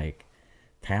Jim's like,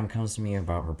 Pam comes to me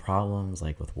about her problems,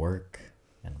 like with work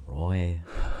and Roy.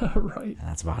 Right. And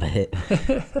that's about it.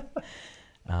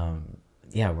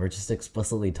 Yeah, we're just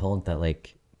explicitly told that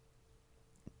like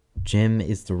Jim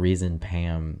is the reason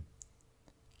Pam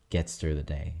gets through the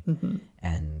day.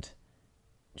 And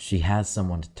she has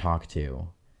someone to talk to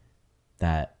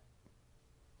that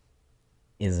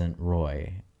isn't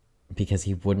Roy, because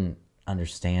he wouldn't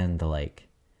understand the like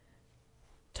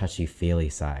touchy-feely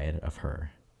side of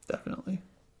her. Definitely.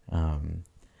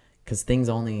 Because things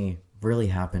only really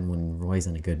happen when Roy's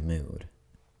in a good mood.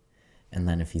 And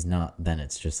then if he's not, then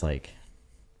it's just like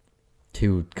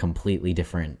two completely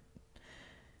different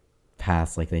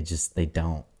paths. Like they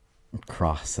don't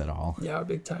cross at all. Yeah,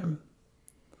 big time.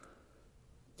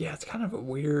 Yeah, it's kind of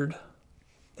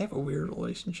they have a weird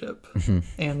relationship.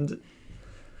 And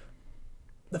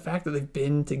the fact that they've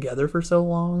been together for so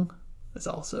long is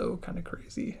also kind of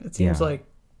crazy. It seems like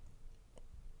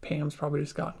Pam's probably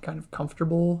just gotten kind of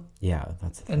comfortable. Yeah,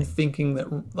 that's the and thing. thinking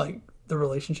that like the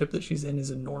relationship that she's in is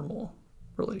a normal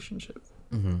relationship.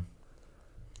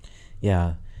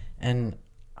 Yeah, and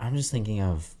I'm just thinking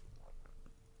of,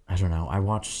 I don't know, I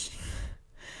watched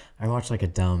like a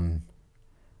dumb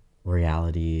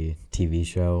reality TV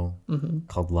show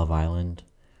called Love Island,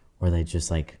 where they just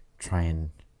like try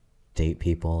and date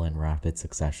people in rapid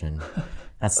succession.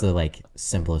 That's the like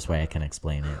simplest way I can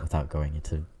explain it without going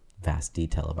into vast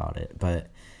detail about it.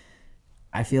 But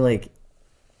I feel like,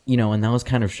 you know, in those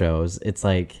kind of shows, it's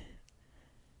like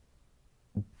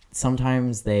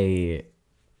sometimes they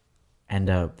end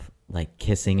up like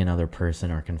kissing another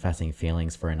person or confessing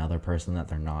feelings for another person that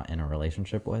they're not in a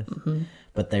relationship with,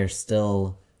 but they're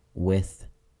still with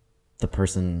the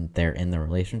person they're in the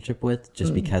relationship with,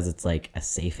 just because it's like a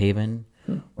safe haven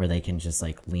where they can just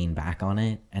like lean back on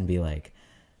it and be like,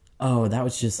 oh, that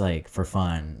was just like for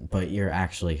fun, but you're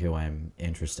actually who I'm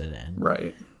interested in.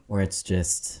 Right. Where it's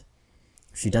just,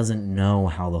 she doesn't know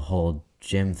how the whole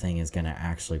Jim thing is going to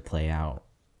actually play out.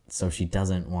 So she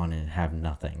doesn't want to have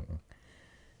nothing.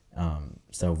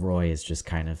 So Roy is just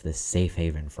kind of this safe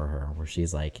haven for her where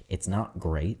she's like, it's not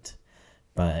great,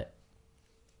 but,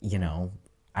 you know,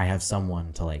 I have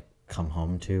someone to like come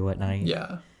home to at night.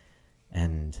 Yeah.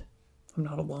 And I'm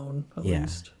not alone, at yeah,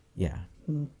 least. yeah.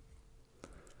 Yeah.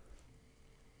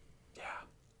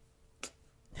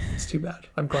 It's too bad.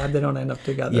 I'm glad they don't end up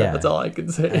together. Yeah. That's all I can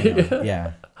I say. know,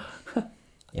 yeah.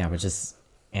 Yeah, but just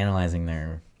analyzing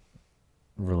their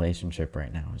relationship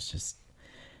right now is just,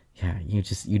 yeah,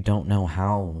 you don't know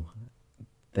how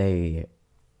they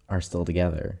are still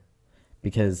together.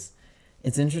 Because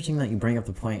it's interesting that you bring up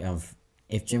the point of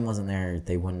if Jim wasn't there,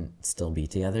 they wouldn't still be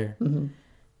together.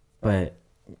 But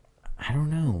I don't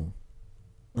know.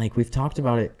 Like, we've talked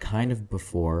about it kind of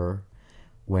before,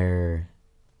 where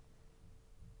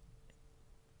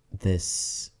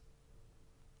this,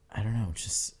 I don't know,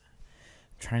 just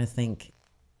trying to think,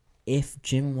 if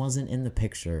Jim wasn't in the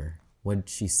picture, would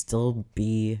she still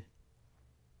be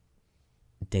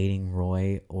dating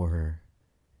Roy or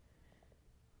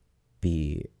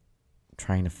be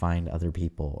trying to find other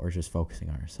people or just focusing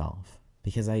on herself?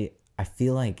 Because I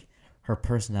feel like her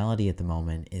personality at the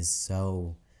moment is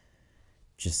so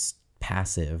just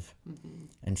passive,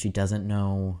 and she doesn't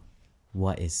know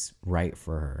what is right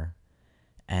for her.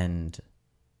 And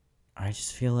I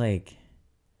just feel like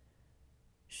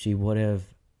she would have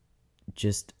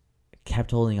just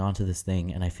kept holding on to this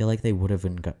thing, and I feel like they would have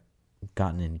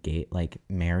gotten engaged, like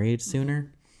married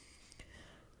sooner.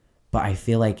 But I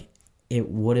feel like it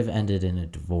would have ended in a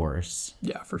divorce.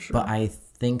 Yeah, for sure. But I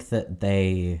think that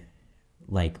they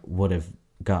like would have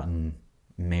gotten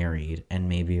married and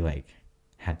maybe like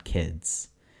had kids,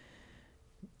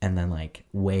 and then like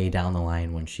way down the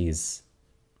line when she's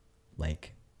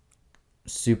like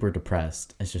super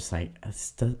depressed, it's just like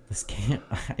this can't,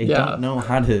 I don't know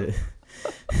how to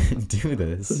do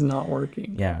this. This is not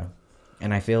working. Yeah.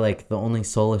 And I feel like the only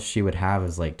solace she would have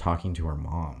is like talking to her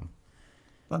mom.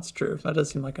 That's true. That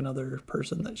does seem like another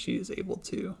person that she is able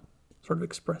to sort of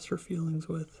express her feelings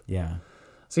with. Yeah.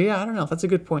 So yeah, I don't know. That's a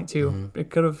good point too. It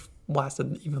could have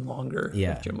lasted even longer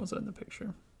if Jim wasn't in the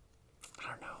picture. I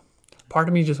don't know. Part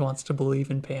of me just wants to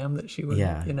believe in Pam that she would,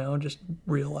 you know, just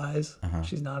realize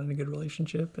she's not in a good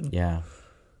relationship and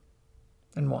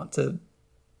and want to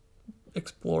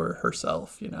explore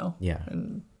herself, you know,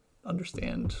 and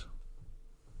understand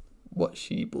what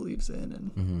she believes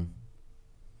in and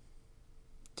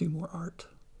do more art.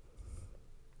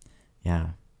 Yeah.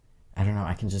 I don't know.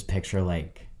 I can just picture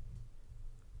like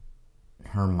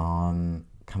her mom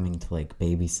coming to like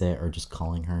babysit or just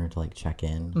calling her to like check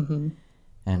in.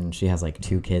 And she has like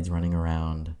 2 kids running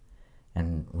around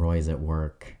and Roy's at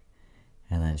work.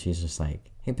 And then she's just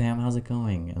like, hey Pam, how's it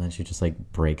going? And then she just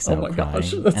like breaks out crying.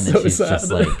 Gosh, and that's then so she's sad.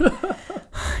 just like,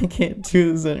 I can't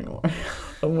do this anymore.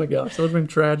 Oh my gosh, that would have been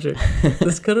tragic.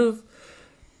 This could have,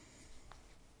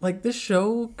 like, this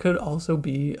show could also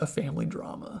be a family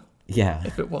drama. Yeah.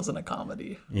 If it wasn't a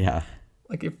comedy. Yeah.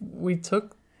 Like, if we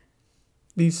took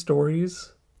these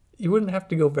stories, you wouldn't have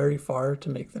to go very far to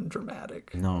make them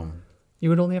dramatic. No. You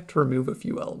would only have to remove a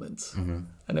few elements, and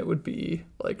it would be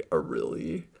like a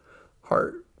really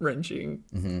heart-wrenching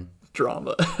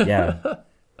drama. Yeah.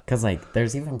 Because, like,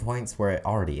 there's even points where it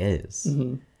already is.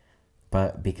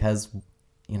 But because,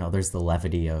 you know, there's the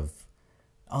levity of,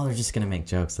 oh, they're just going to make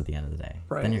jokes at the end of the day.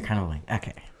 Right. Then you're kind of like,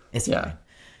 okay, it's Yeah. fine.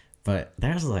 But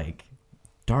there's, like,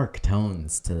 dark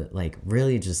tones to, like,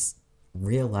 really just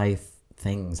real-life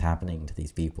things happening to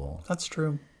these people. That's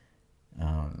true.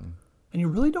 And you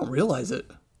really don't realize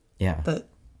it. Yeah. That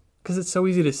because it's so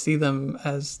easy to see them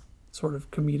as sort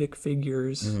of comedic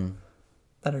figures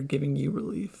that are giving you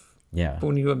relief. Yeah. But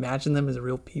when you imagine them as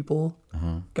real people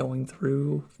going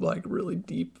through like really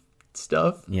deep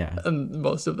stuff, Yeah. and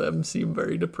most of them seem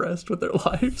very depressed with their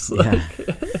lives. Yeah. Like,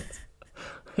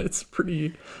 it's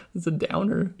a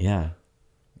downer. Yeah.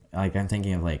 Like, I'm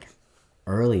thinking of, like,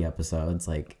 early episodes,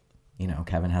 like, you know,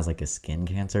 Kevin has, like, a skin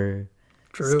cancer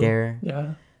True. scare.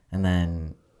 Yeah. And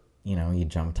then, you know, you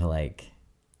jump to, like,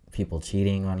 people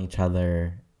cheating on each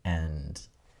other and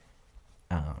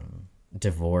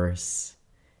divorce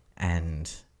and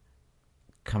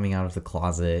coming out of the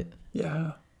closet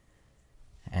Yeah.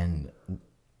 and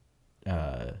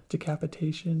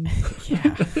Decapitation.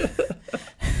 yeah.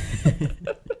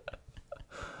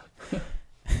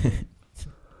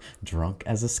 Drunk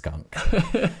as a skunk.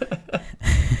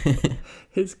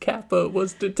 His kappa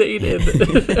was detained.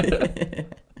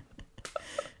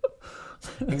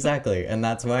 Exactly. And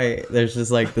that's why there's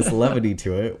just like this levity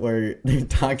to it where they're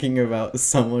talking about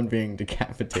someone being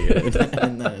decapitated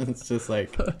and then it's just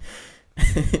like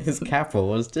his kappa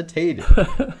was detained.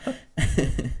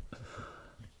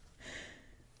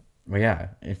 But yeah,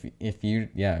 if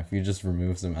you just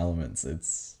remove some elements,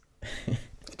 it's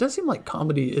It does seem like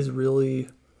comedy is a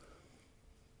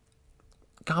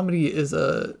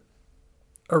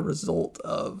result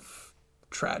of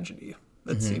tragedy.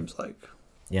 It seems like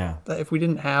yeah. that if we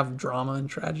didn't have drama and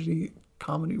tragedy,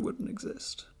 comedy wouldn't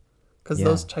exist. Because Yeah.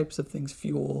 those types of things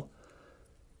fuel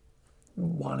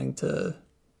wanting to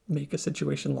make a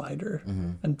situation lighter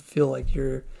and feel like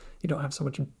you don't have so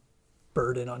much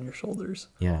burden on your shoulders.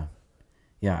 Yeah.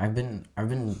 Yeah, I've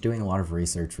been doing a lot of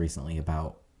research recently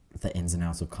about the ins and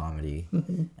outs of comedy.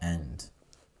 And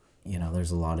you know,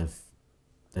 there's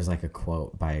like a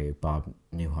quote by Bob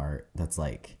Newhart that's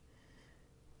like,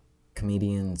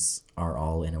 comedians are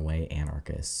all in a way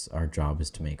anarchists. Our job is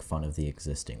to make fun of the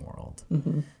existing world.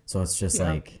 So it's just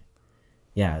like,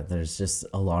 yeah, there's just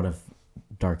a lot of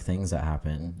dark things that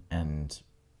happen, and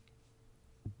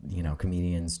you know,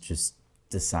 comedians just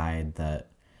decide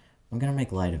that I'm gonna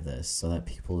make light of this so that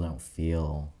people don't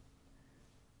feel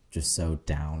just so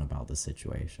down about the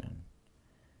situation.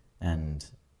 And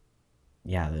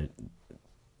yeah,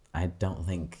 I don't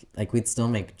think, like, we'd still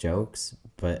make jokes,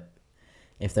 but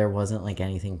if there wasn't like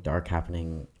anything dark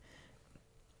happening,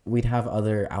 we'd have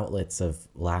other outlets of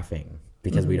laughing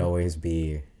because we'd always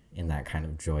be in that kind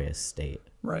of joyous state.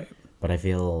 Right. But I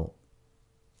feel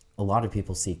a lot of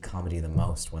people see comedy the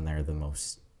most when they're in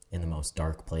the most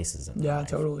dark places in their life.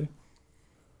 Totally.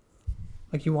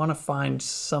 Like, you want to find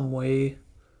some way.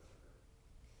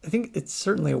 I think it's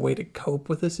certainly a way to cope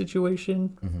with a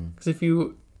situation. Because if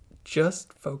you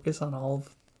just focus on all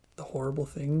of the horrible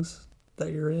things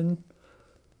that you're in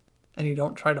and you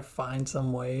don't try to find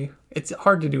some way, it's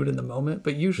hard to do it in the moment,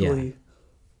 but usually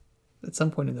at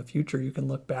some point in the future you can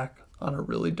look back on a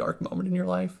really dark moment in your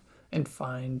life and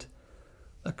find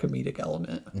a comedic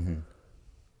element. And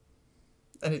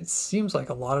it seems like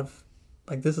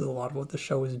this is a lot of what the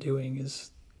show is doing,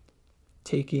 is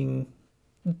taking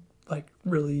like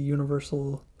really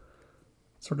universal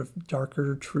sort of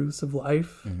darker truths of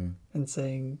life and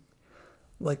saying,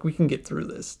 like, we can get through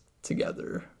this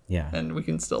together. Yeah. And we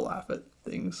can still laugh at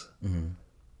things.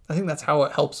 I think that's how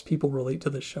it helps people relate to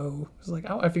the show. It's like,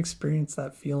 oh, I've experienced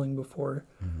that feeling before.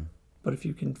 But if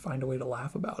you can find a way to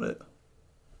laugh about it,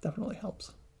 definitely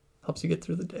helps. Helps you get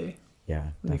through the day. Yeah.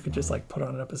 And you could just like put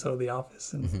on an episode of The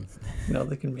Office and you know,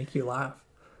 they can make you laugh.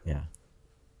 Yeah.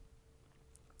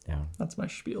 Yeah. That's my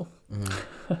spiel.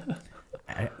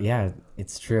 Yeah,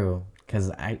 it's true.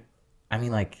 Because I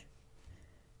mean, like,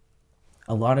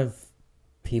 a lot of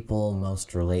people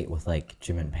most relate with like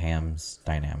Jim and Pam's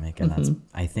dynamic, and that's,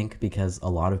 I think, because a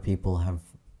lot of people have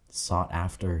sought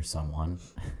after someone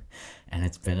and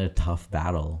it's been a tough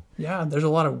battle. Yeah, there's a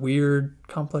lot of weird,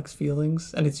 complex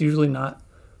feelings, and it's usually not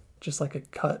just like a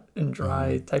cut and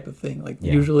dry type of thing. Like,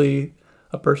 usually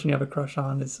a person you have a crush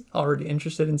on is already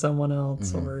interested in someone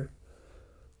else, or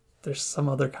there's some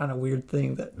other kind of weird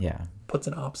thing that puts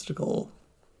an obstacle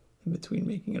in between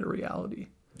making it a reality.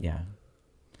 Yeah.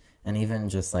 And even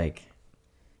just like,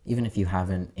 even if you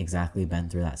haven't exactly been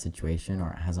through that situation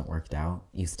or it hasn't worked out,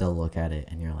 you still look at it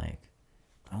and you're like,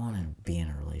 I want to be in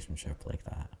a relationship like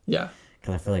that. Yeah.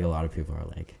 Because I feel like a lot of people are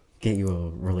like, get you a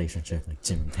relationship like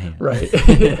Jim and Pam. Right.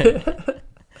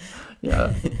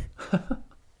 Yeah.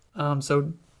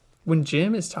 So when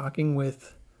Jim is talking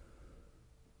with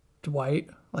Dwight,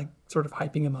 like sort of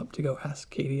hyping him up to go ask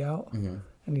Katie out, and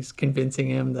he's convincing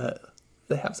him that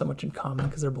they have so much in common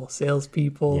because they're both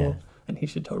salespeople, Yeah. and he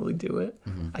should totally do it.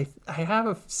 I have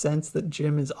a sense that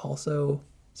Jim is also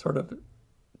sort of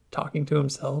talking to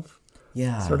himself,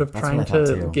 Yeah. sort of that's trying what I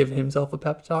thought to too. give himself a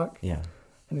pep talk. Yeah.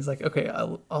 And he's like, okay,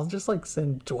 I'll just like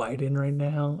send Dwight in right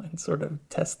now and sort of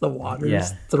test the waters Yeah.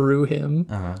 through him,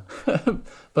 Uh-huh.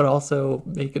 but also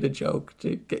make it a joke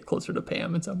to get closer to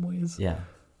Pam in some ways. Yeah.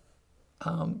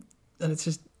 And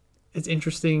it's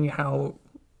interesting how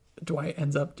Dwight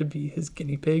ends up to be his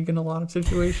guinea pig in a lot of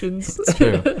situations. It's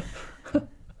true.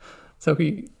 So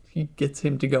he gets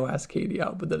him to go ask Katie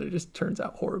out, but then it just turns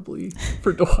out horribly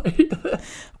for Dwight.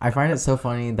 I find it so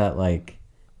funny that like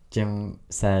Jim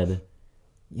said,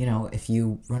 you know, if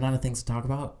you run out of things to talk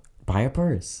about, buy a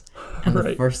purse. And the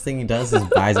Right. first thing he does is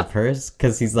buys a purse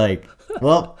because he's like,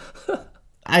 well,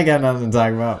 I got nothing to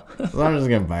talk about, so I'm just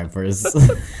gonna buy a purse.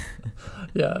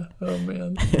 Yeah. Oh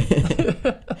man.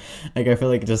 Like I feel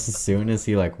like just as soon as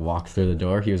he like walked through the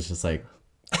door, he was just like,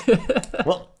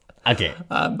 well, okay,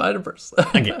 Buy the purse.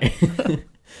 okay.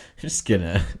 Just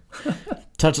gonna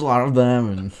touch a lot of them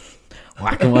and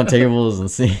whack them on tables and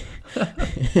see.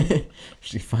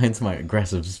 She finds my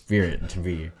aggressive spirit to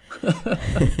be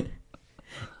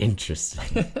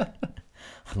interesting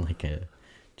on like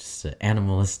just an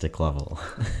animalistic level.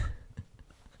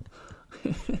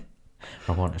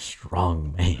 I want a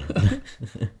strong man.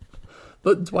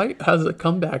 But Dwight has a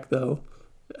comeback though.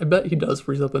 I bet he does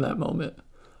freeze up in that moment.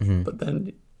 But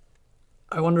then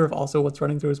I wonder if also what's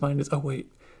running through his mind is, oh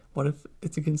wait, what if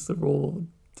it's against the rule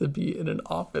to be in an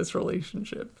office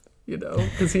relationship? You know,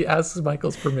 because he asks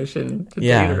Michael's permission to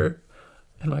Yeah. date her,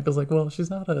 and Michael's like, well, she's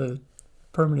not a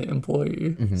permanent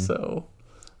employee, so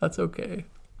that's okay.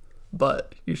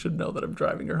 But you should know that I'm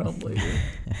driving her home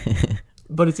later.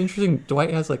 But it's interesting.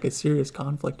 Dwight has like a serious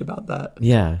conflict about that.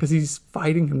 Yeah. Because he's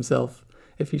fighting himself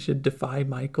if he should defy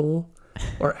Michael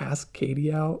or ask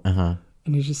Katie out. Uh-huh.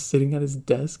 And he's just sitting at his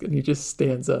desk and he just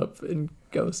stands up and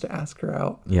goes to ask her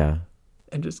out Yeah.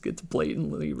 and just gets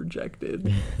blatantly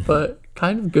rejected. But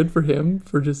kind of good for him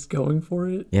for just going for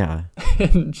it Yeah.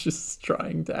 and just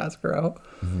trying to ask her out.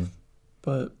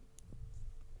 But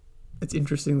it's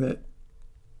interesting that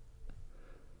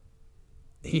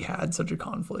he had such a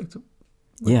conflict with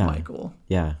Yeah. Michael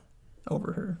Yeah.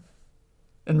 over her.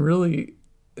 And really,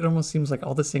 it almost seems like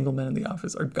all the single men in the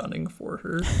office are gunning for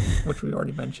her, which we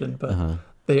already mentioned, but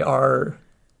they are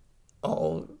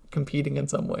all competing in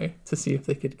some way to see if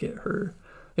they could get her,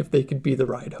 if they could be the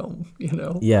ride home, you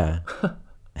know? Yeah.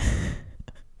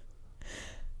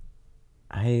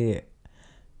 I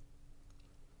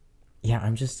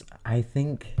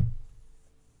think,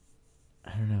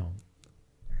 I don't know.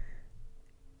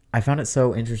 I found it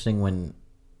so interesting when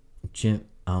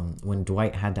when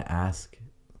Dwight had to ask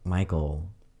Michael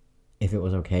if it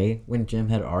was okay, when Jim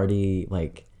had already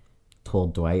like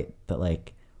told Dwight that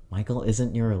like Michael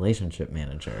isn't your relationship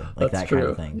manager, like That's that true. kind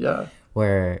of thing. Yeah.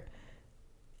 Where,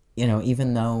 you know,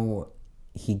 even though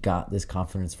he got this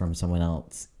confidence from someone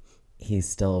else, he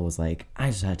still was like, I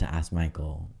just had to ask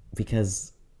Michael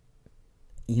because,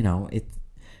 you know,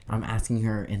 I'm asking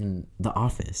her in the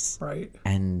office. Right.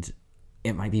 And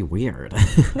it might be weird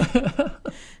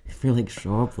if you like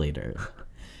show up later.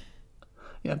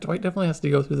 Yeah, Dwight definitely has to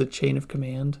go through the chain of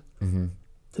command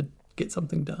to get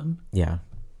something done. Yeah.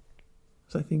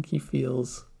 So I think he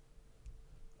feels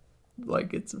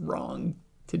like it's wrong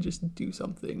to just do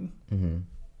something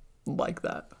like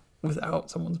that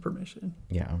without someone's permission.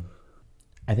 Yeah.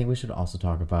 I think we should also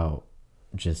talk about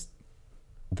just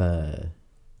the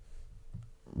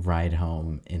ride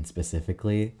home in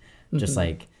specifically. Just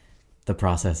like the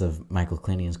process of Michael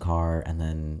cleaning his car and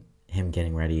then him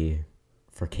getting ready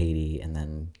for Katie and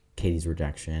then Katie's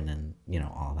rejection and, you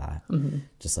know, all that.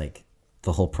 Just like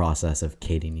the whole process of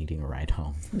Katie needing a ride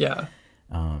home. Yeah.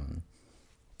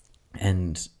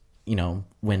 And, you know,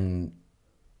 when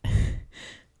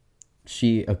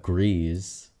she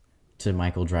agrees to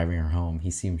Michael driving her home, he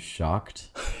seems shocked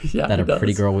Yeah. that he a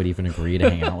pretty does. girl would even agree to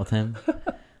hang out with him.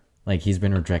 Like, he's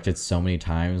been rejected so many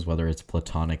times, whether it's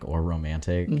platonic or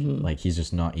romantic. Like, he's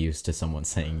just not used to someone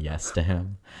saying yes to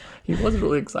him. He was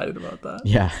really excited about that.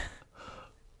 Yeah.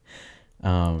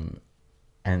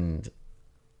 And,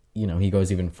 you know, he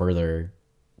goes even further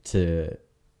to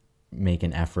make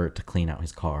an effort to clean out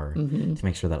his car to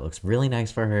make sure that it looks really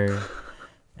nice for her,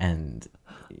 and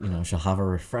she'll have a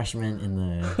refreshment in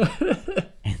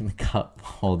the cup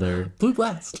holder. Blue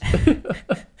Blast.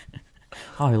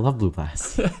 Oh, I love Blue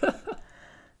Blast.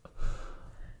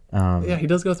 Yeah, he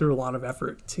does go through a lot of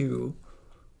effort to.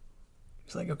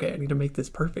 He's like, okay, I need to make this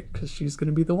perfect because she's going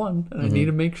to be the one, and I need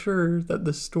to make sure that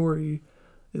the story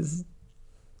is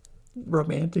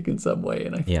romantic in some way,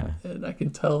 and I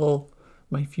can tell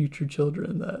my future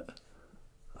children that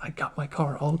I got my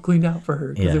car all cleaned out for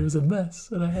her because it was a mess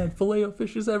and I had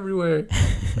Filet-O-Fishes everywhere.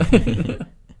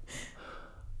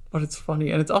 But it's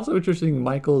funny, and it's also interesting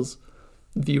Michael's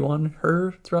view on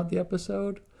her throughout the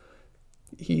episode.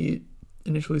 He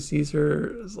initially sees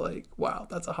her as like, wow,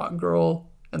 that's a hot girl,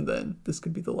 and then this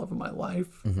could be the love of my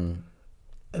life. And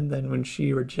then when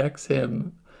she rejects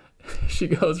him, she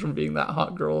goes from being that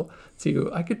hot girl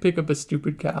to, I could pick up a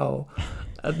stupid cow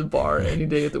at the bar any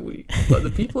day of the week, but the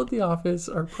people at the office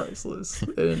are priceless.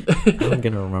 And I'm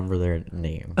gonna remember their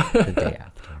name the day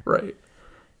after. Right.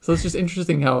 So it's just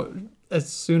interesting how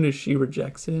as soon as she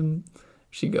rejects him,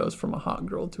 she goes from a hot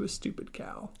girl to a stupid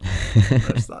cow.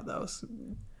 I just thought that was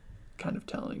kind of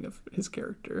telling of his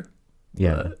character.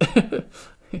 Yeah.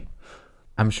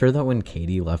 I'm sure that when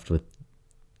Katie left with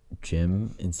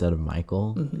Jim instead of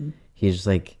Michael, he's just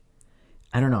like,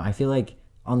 I don't know, I feel like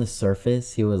on the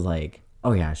surface he was like,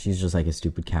 oh yeah, she's just like a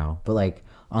stupid cow, but like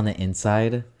on the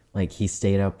inside, like he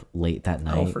stayed up late that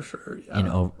night. Oh, for sure. Yeah.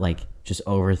 And like just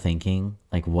overthinking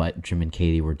like what Jim and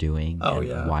Katie were doing,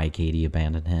 why Katie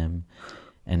abandoned him,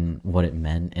 and what it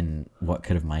meant, and what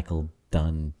could have Michael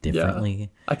done differently. Yeah.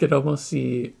 I could almost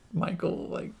see Michael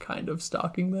like kind of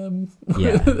stalking them.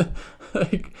 Yeah.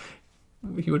 Like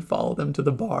he would follow them to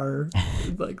the bar,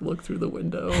 like look through the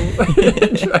window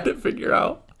and try to figure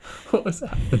out what was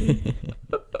happening.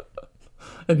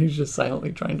 And he's just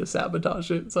silently trying to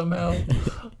sabotage it somehow.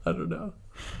 I don't know.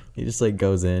 He just like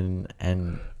goes in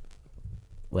and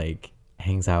like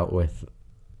hangs out with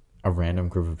a random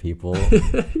group of people.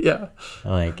 Yeah.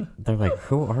 Like they're like,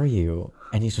 who are you?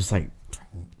 And he's just like,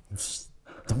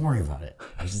 don't worry about it.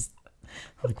 I'm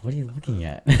like, what are you looking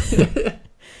at?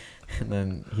 And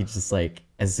then he just like,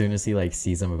 as soon as he like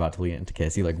sees them about to lead into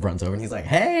kiss, he like runs over and he's like,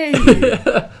 hey,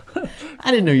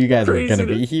 I didn't know you guys were gonna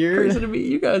be here. Crazy to meet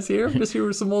you guys here. I'm just here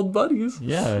with some old buddies.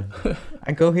 Yeah,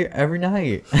 I go here every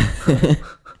night.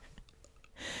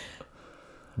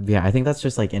 Yeah, I think that's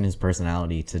just like in his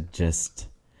personality to just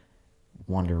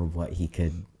wonder what he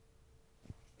could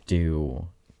do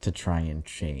to try and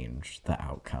change the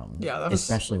outcome. Yeah,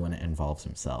 especially when it involves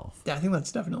himself. Yeah, I think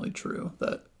that's definitely true.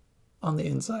 That on the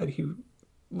inside, he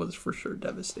was for sure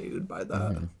devastated by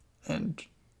that, and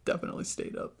definitely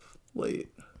stayed up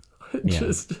late.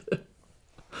 Just,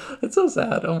 it's so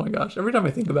sad. Oh my gosh! Every time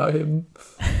I think about him,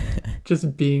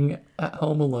 just being at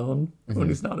home alone when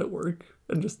he's not at work,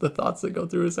 and just the thoughts that go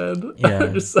through his head,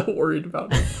 I'm just so worried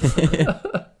about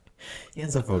him. He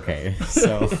ends up okay,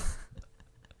 so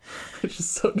it's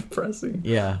just so depressing.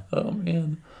 Yeah. Oh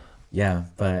man. Yeah,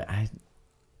 but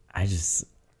I just,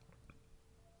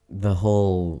 the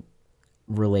whole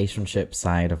relationship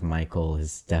side of Michael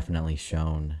is definitely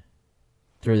shown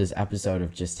through this episode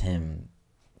of just him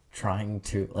trying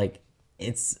to, like,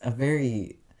 it's a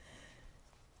very,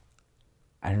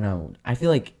 I don't know, I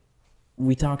feel like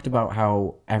we talked about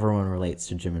how everyone relates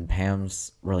to Jim and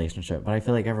Pam's relationship, but I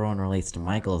feel like everyone relates to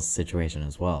Michael's situation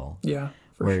as well. Yeah,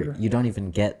 for where sure. You don't even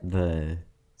get the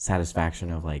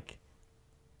satisfaction of, like,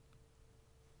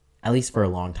 at least for a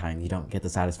long time, you don't get the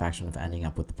satisfaction of ending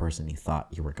up with the person you thought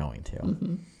you were going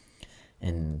to.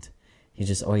 And he's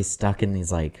just always stuck in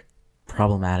these, like,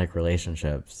 problematic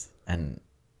relationships, and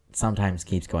sometimes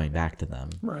keeps going back to them.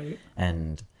 Right.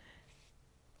 And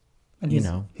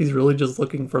he's really just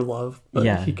looking for love,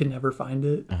 but he can never find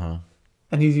it.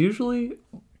 And he's usually,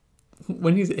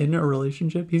 when he's in a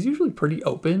relationship, he's usually pretty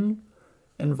open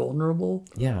and vulnerable.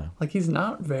 Yeah. Like, he's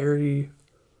not very,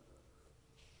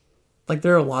 like,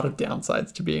 there are a lot of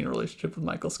downsides to being in a relationship with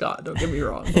Michael Scott, don't get me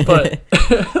wrong. But,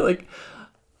 like,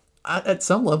 at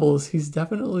some levels, he's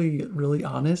definitely really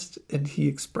honest, and he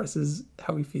expresses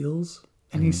how he feels,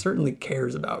 and he certainly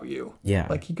cares about you. Yeah.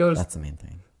 Like, that's the main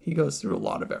thing. He goes through a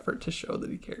lot of effort to show that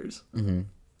he cares.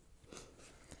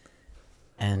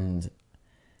 And,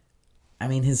 I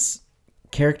mean, his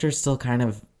character's still kind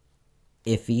of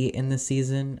iffy in this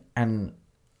season, and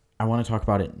I want to talk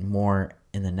about it more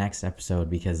in the next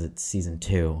episode because it's season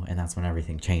 2, and that's when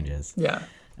everything changes. Yeah.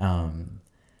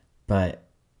 But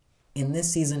in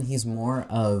this season, he's more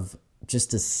of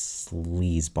just a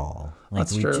sleazeball. Like,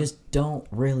 That's we true. just don't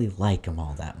really like him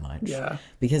all that much. Yeah.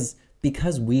 Because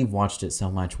because we've watched it so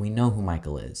much, we know who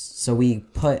Michael is. So we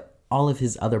put all of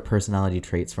his other personality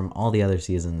traits from all the other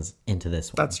seasons into this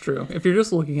one. That's true. If you're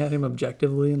just looking at him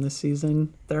objectively in this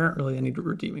season, there aren't really any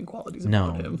redeeming qualities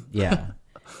about him. Yeah.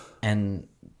 And,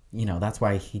 you know, that's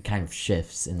why he kind of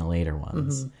shifts in the later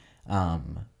ones.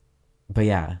 But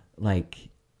yeah, like,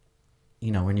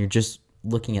 you know, when you're just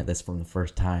looking at this from the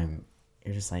first time,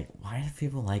 you're just like, why do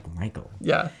people like Michael?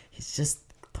 Yeah. He's just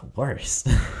the worst.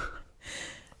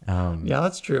 Yeah,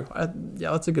 that's true.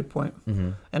 Yeah, that's a good point.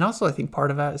 And also, I think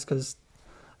part of that is because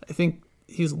I think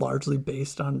he's largely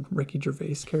based on Ricky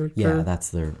Gervais' character. Yeah, that's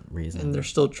the reason. And they're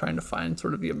still trying to find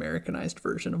sort of the Americanized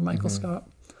version of Michael Scott.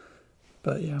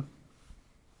 But yeah.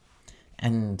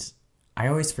 And I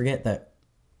always forget that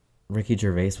Ricky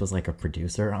Gervais was like a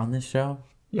producer on this show.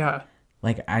 Yeah.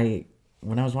 Like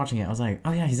when I was watching it, I was like,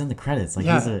 oh yeah, he's in the credits. Like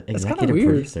Yeah, he's an it's kinda executive weird.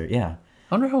 producer. Yeah.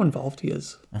 I wonder how involved he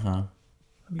is. Uh-huh.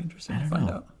 That'd be interesting I to don't find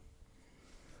know. out.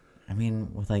 I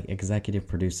mean, with like executive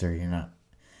producer, you're not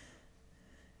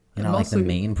And like the mostly-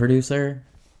 main producer.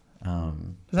 Does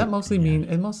that mostly mean,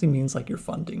 it mostly means like you're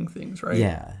funding things, right?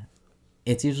 Yeah.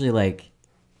 It's usually like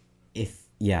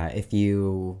if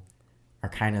you are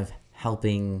kind of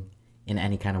helping in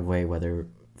any kind of way, whether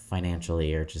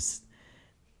financially or just,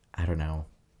 I don't know,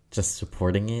 just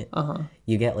supporting it,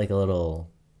 you get like a lot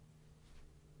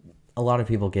of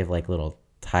people give like little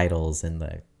titles in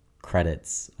the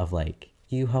credits of like,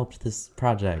 you helped this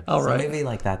project. Oh, so right. maybe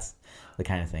like that's the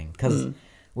kind of thing. Because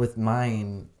with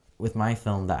my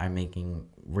film that I'm making,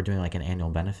 we're doing like an annual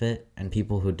benefit, and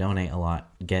people who donate a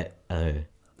lot get a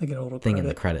They get a little thing in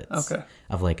the credit. credits Okay.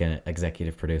 of like an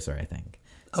executive producer, I think.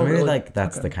 So Oh, maybe really? like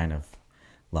that's Okay. the kind of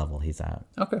level he's at.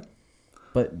 Okay.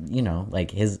 But you know,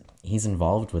 like he's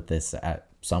involved with this at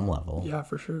some level. Yeah,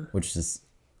 for sure. Which is,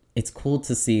 it's cool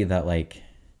to see that like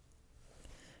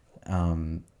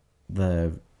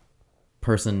the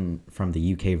person from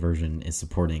the UK version is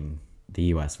supporting the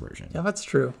US version. Yeah, that's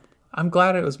true. I'm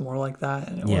glad it was more like that,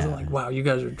 and it wasn't Yeah. like, wow, you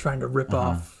guys are trying to rip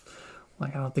off.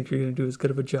 Like, I don't think you're going to do as good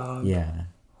of a job. Yeah.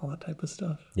 All that type of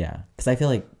stuff. Yeah. Because I feel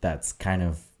like that's kind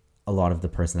of a lot of the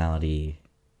personality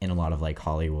in a lot of like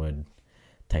Hollywood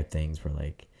type things where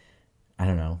like, I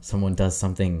don't know, someone does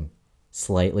something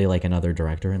slightly like another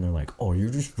director and they're like, oh, you're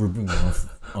just ripping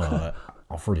off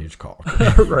Alfred Hitchcock.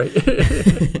 Right.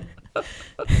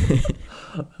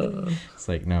 It's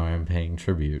like, no, I'm paying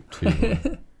tribute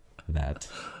to that.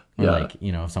 Or Yeah. like,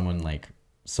 you know, if someone like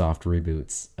soft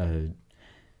reboots a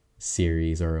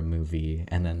series or a movie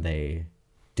and then they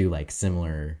do like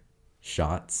similar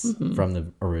shots from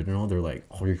the original, they're like,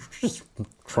 oh, you're just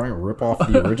trying to rip off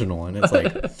the original. And it's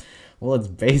like, well, it's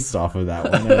based off of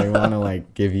that one, and they want to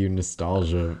like give you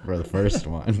nostalgia for the first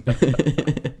one.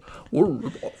 Or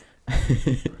rip off.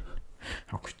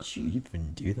 How could you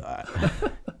even do that?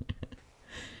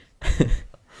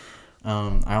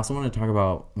 I also want to talk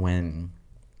about when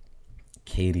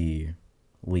Katie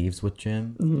leaves with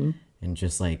Jim, and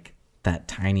just like that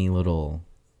tiny little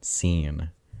scene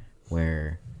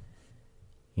where,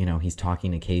 you know, he's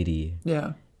talking to Katie,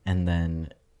 Yeah. and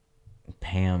then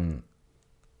Pam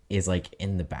is like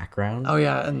in the background. Oh,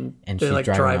 yeah. And And they she's like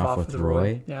driving drive off off with with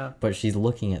Roy. Yeah. But she's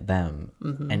looking at them,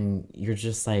 and you're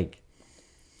just like,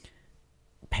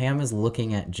 Pam is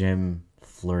looking at Jim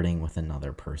flirting with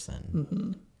another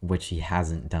person, which he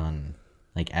hasn't done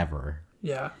like ever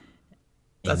Yeah.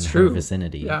 in That's her true.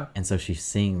 vicinity. Yeah. And so she's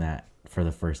seeing that for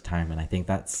the first time, and I think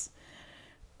that's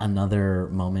another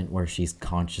moment where she's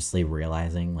consciously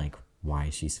realizing like why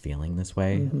she's feeling this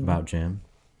way about Jim.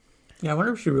 Yeah, I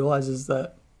wonder if she realizes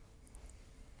that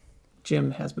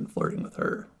Jim has been flirting with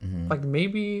her. Like,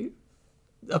 maybe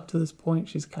up to this point,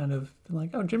 she's kind of been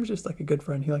like, oh, Jim's just like a good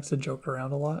friend. He likes to joke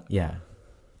around a lot. Yeah.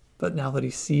 But now that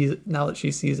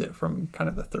she sees it from kind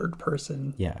of the third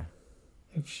person, Yeah.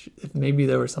 if maybe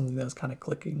there was something that was kind of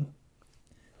clicking.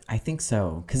 I think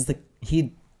so, because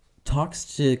he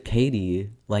talks to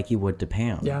Katie like he would to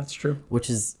Pam. Yeah, it's true. Which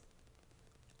is,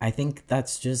 I think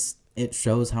that's just, it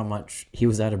shows how much he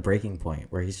was at a breaking point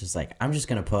where he's just like, I'm just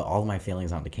going to put all my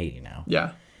feelings onto Katie now.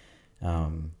 Yeah.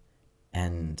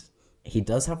 And he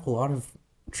does have a lot of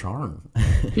charm.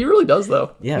 He really does,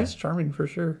 though. Yeah. He's charming for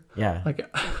sure. Yeah. Like,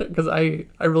 because I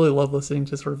really love listening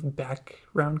to sort of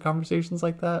background conversations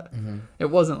like that. It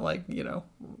wasn't like, you know,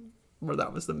 where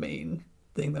that was the main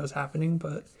thing that was happening,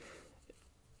 but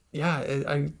yeah,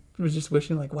 I was just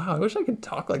wishing like, wow, I wish I could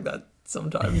talk like that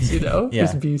sometimes, you know? Yeah.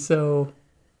 Just be so,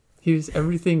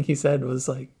 everything he said was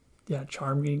like, yeah,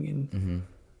 charming and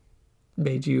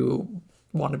made you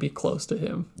want to be close to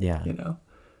him. Yeah. You know?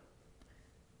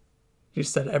 He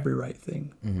just said every right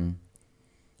thing.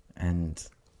 And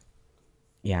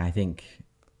yeah, I think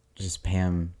just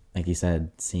Pam, like you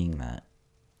said, seeing that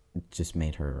just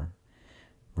made her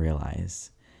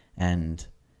realize. And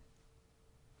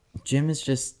Jim is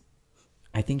just,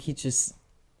 I think he just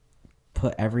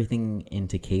put everything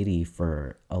into Katie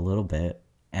for a little bit,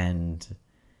 and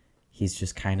he's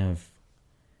just kind of,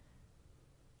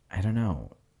 I don't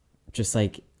know, just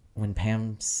like when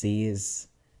Pam sees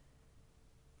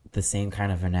the same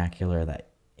kind of vernacular that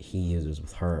he uses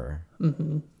with her,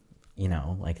 you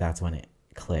know, like that's when it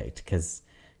clicked. Because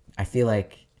I feel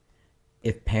like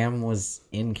if Pam was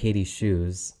in Katie's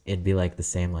shoes, it'd be like the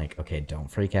same, like, okay, don't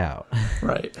freak out.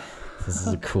 Right. This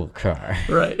is a cool car.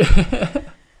 Right.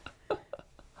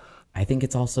 I think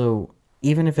it's also,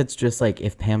 even if it's just like,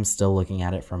 if Pam's still looking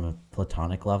at it from a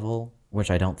platonic level, which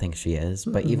I don't think she is,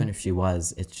 but even if she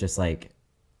was, it's just like,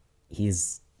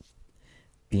 he's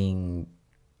being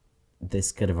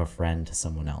this good of a friend to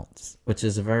someone else, which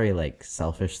is a very like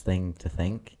selfish thing to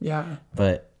think. Yeah.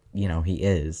 But, you know, he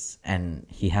is, and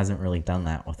he hasn't really done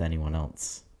that with anyone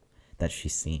else that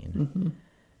she's seen.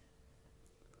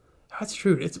 That's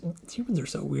true. Humans are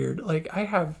so weird. Like I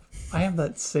have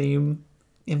that same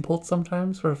impulse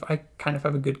sometimes where if I kind of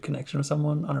have a good connection with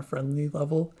someone on a friendly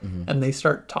level and they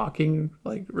start talking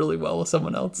like really well with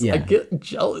someone else, I get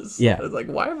jealous. Yeah. I was like,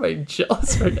 why am I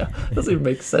jealous right now? It doesn't even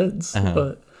make sense.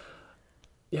 But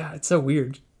yeah, it's so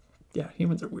weird. Yeah,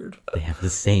 humans are weird. They have the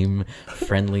same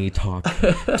friendly talk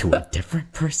to a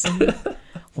different person.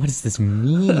 What does this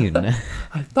mean?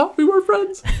 I thought we were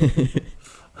friends.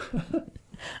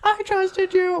 I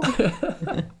trusted you.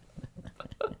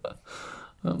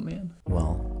 Oh man.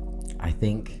 Well, I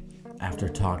think after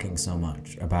talking so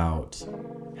much about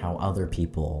how other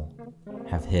people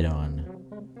have hit on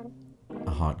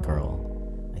a hot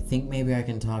girl, I think maybe I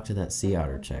can talk to that sea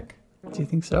otter chick. Do you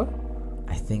think so?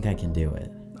 I think I can do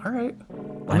it. All right.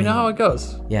 Let me know how it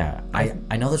goes. Yeah,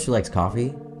 I know that she likes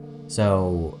coffee,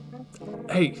 so...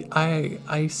 Hey, I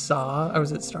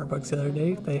was at Starbucks the other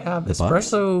day. They have The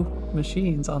espresso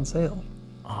machines on sale.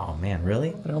 Oh man,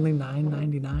 really? They're only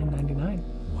 $9.99.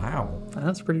 Wow.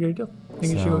 That's a pretty good deal. I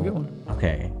think you should go get one.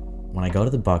 Okay, when I go to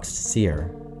the Bucks to see her,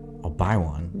 I'll buy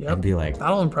one and be like,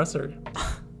 That'll impress her.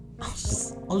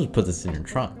 I'll just put this in your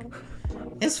trunk.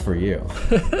 It's for you.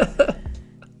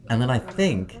 And then I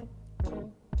think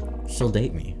she'll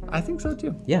date me. I think so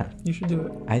too. Yeah. You should do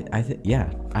it.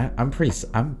 I'm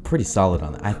pretty solid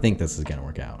on that. I think this is gonna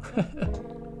work out.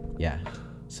 Yeah.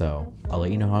 So I'll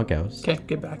let you know how it goes. Okay,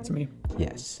 get back to me.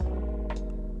 Yes.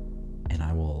 And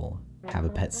I will have a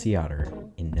pet sea otter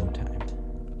in no time.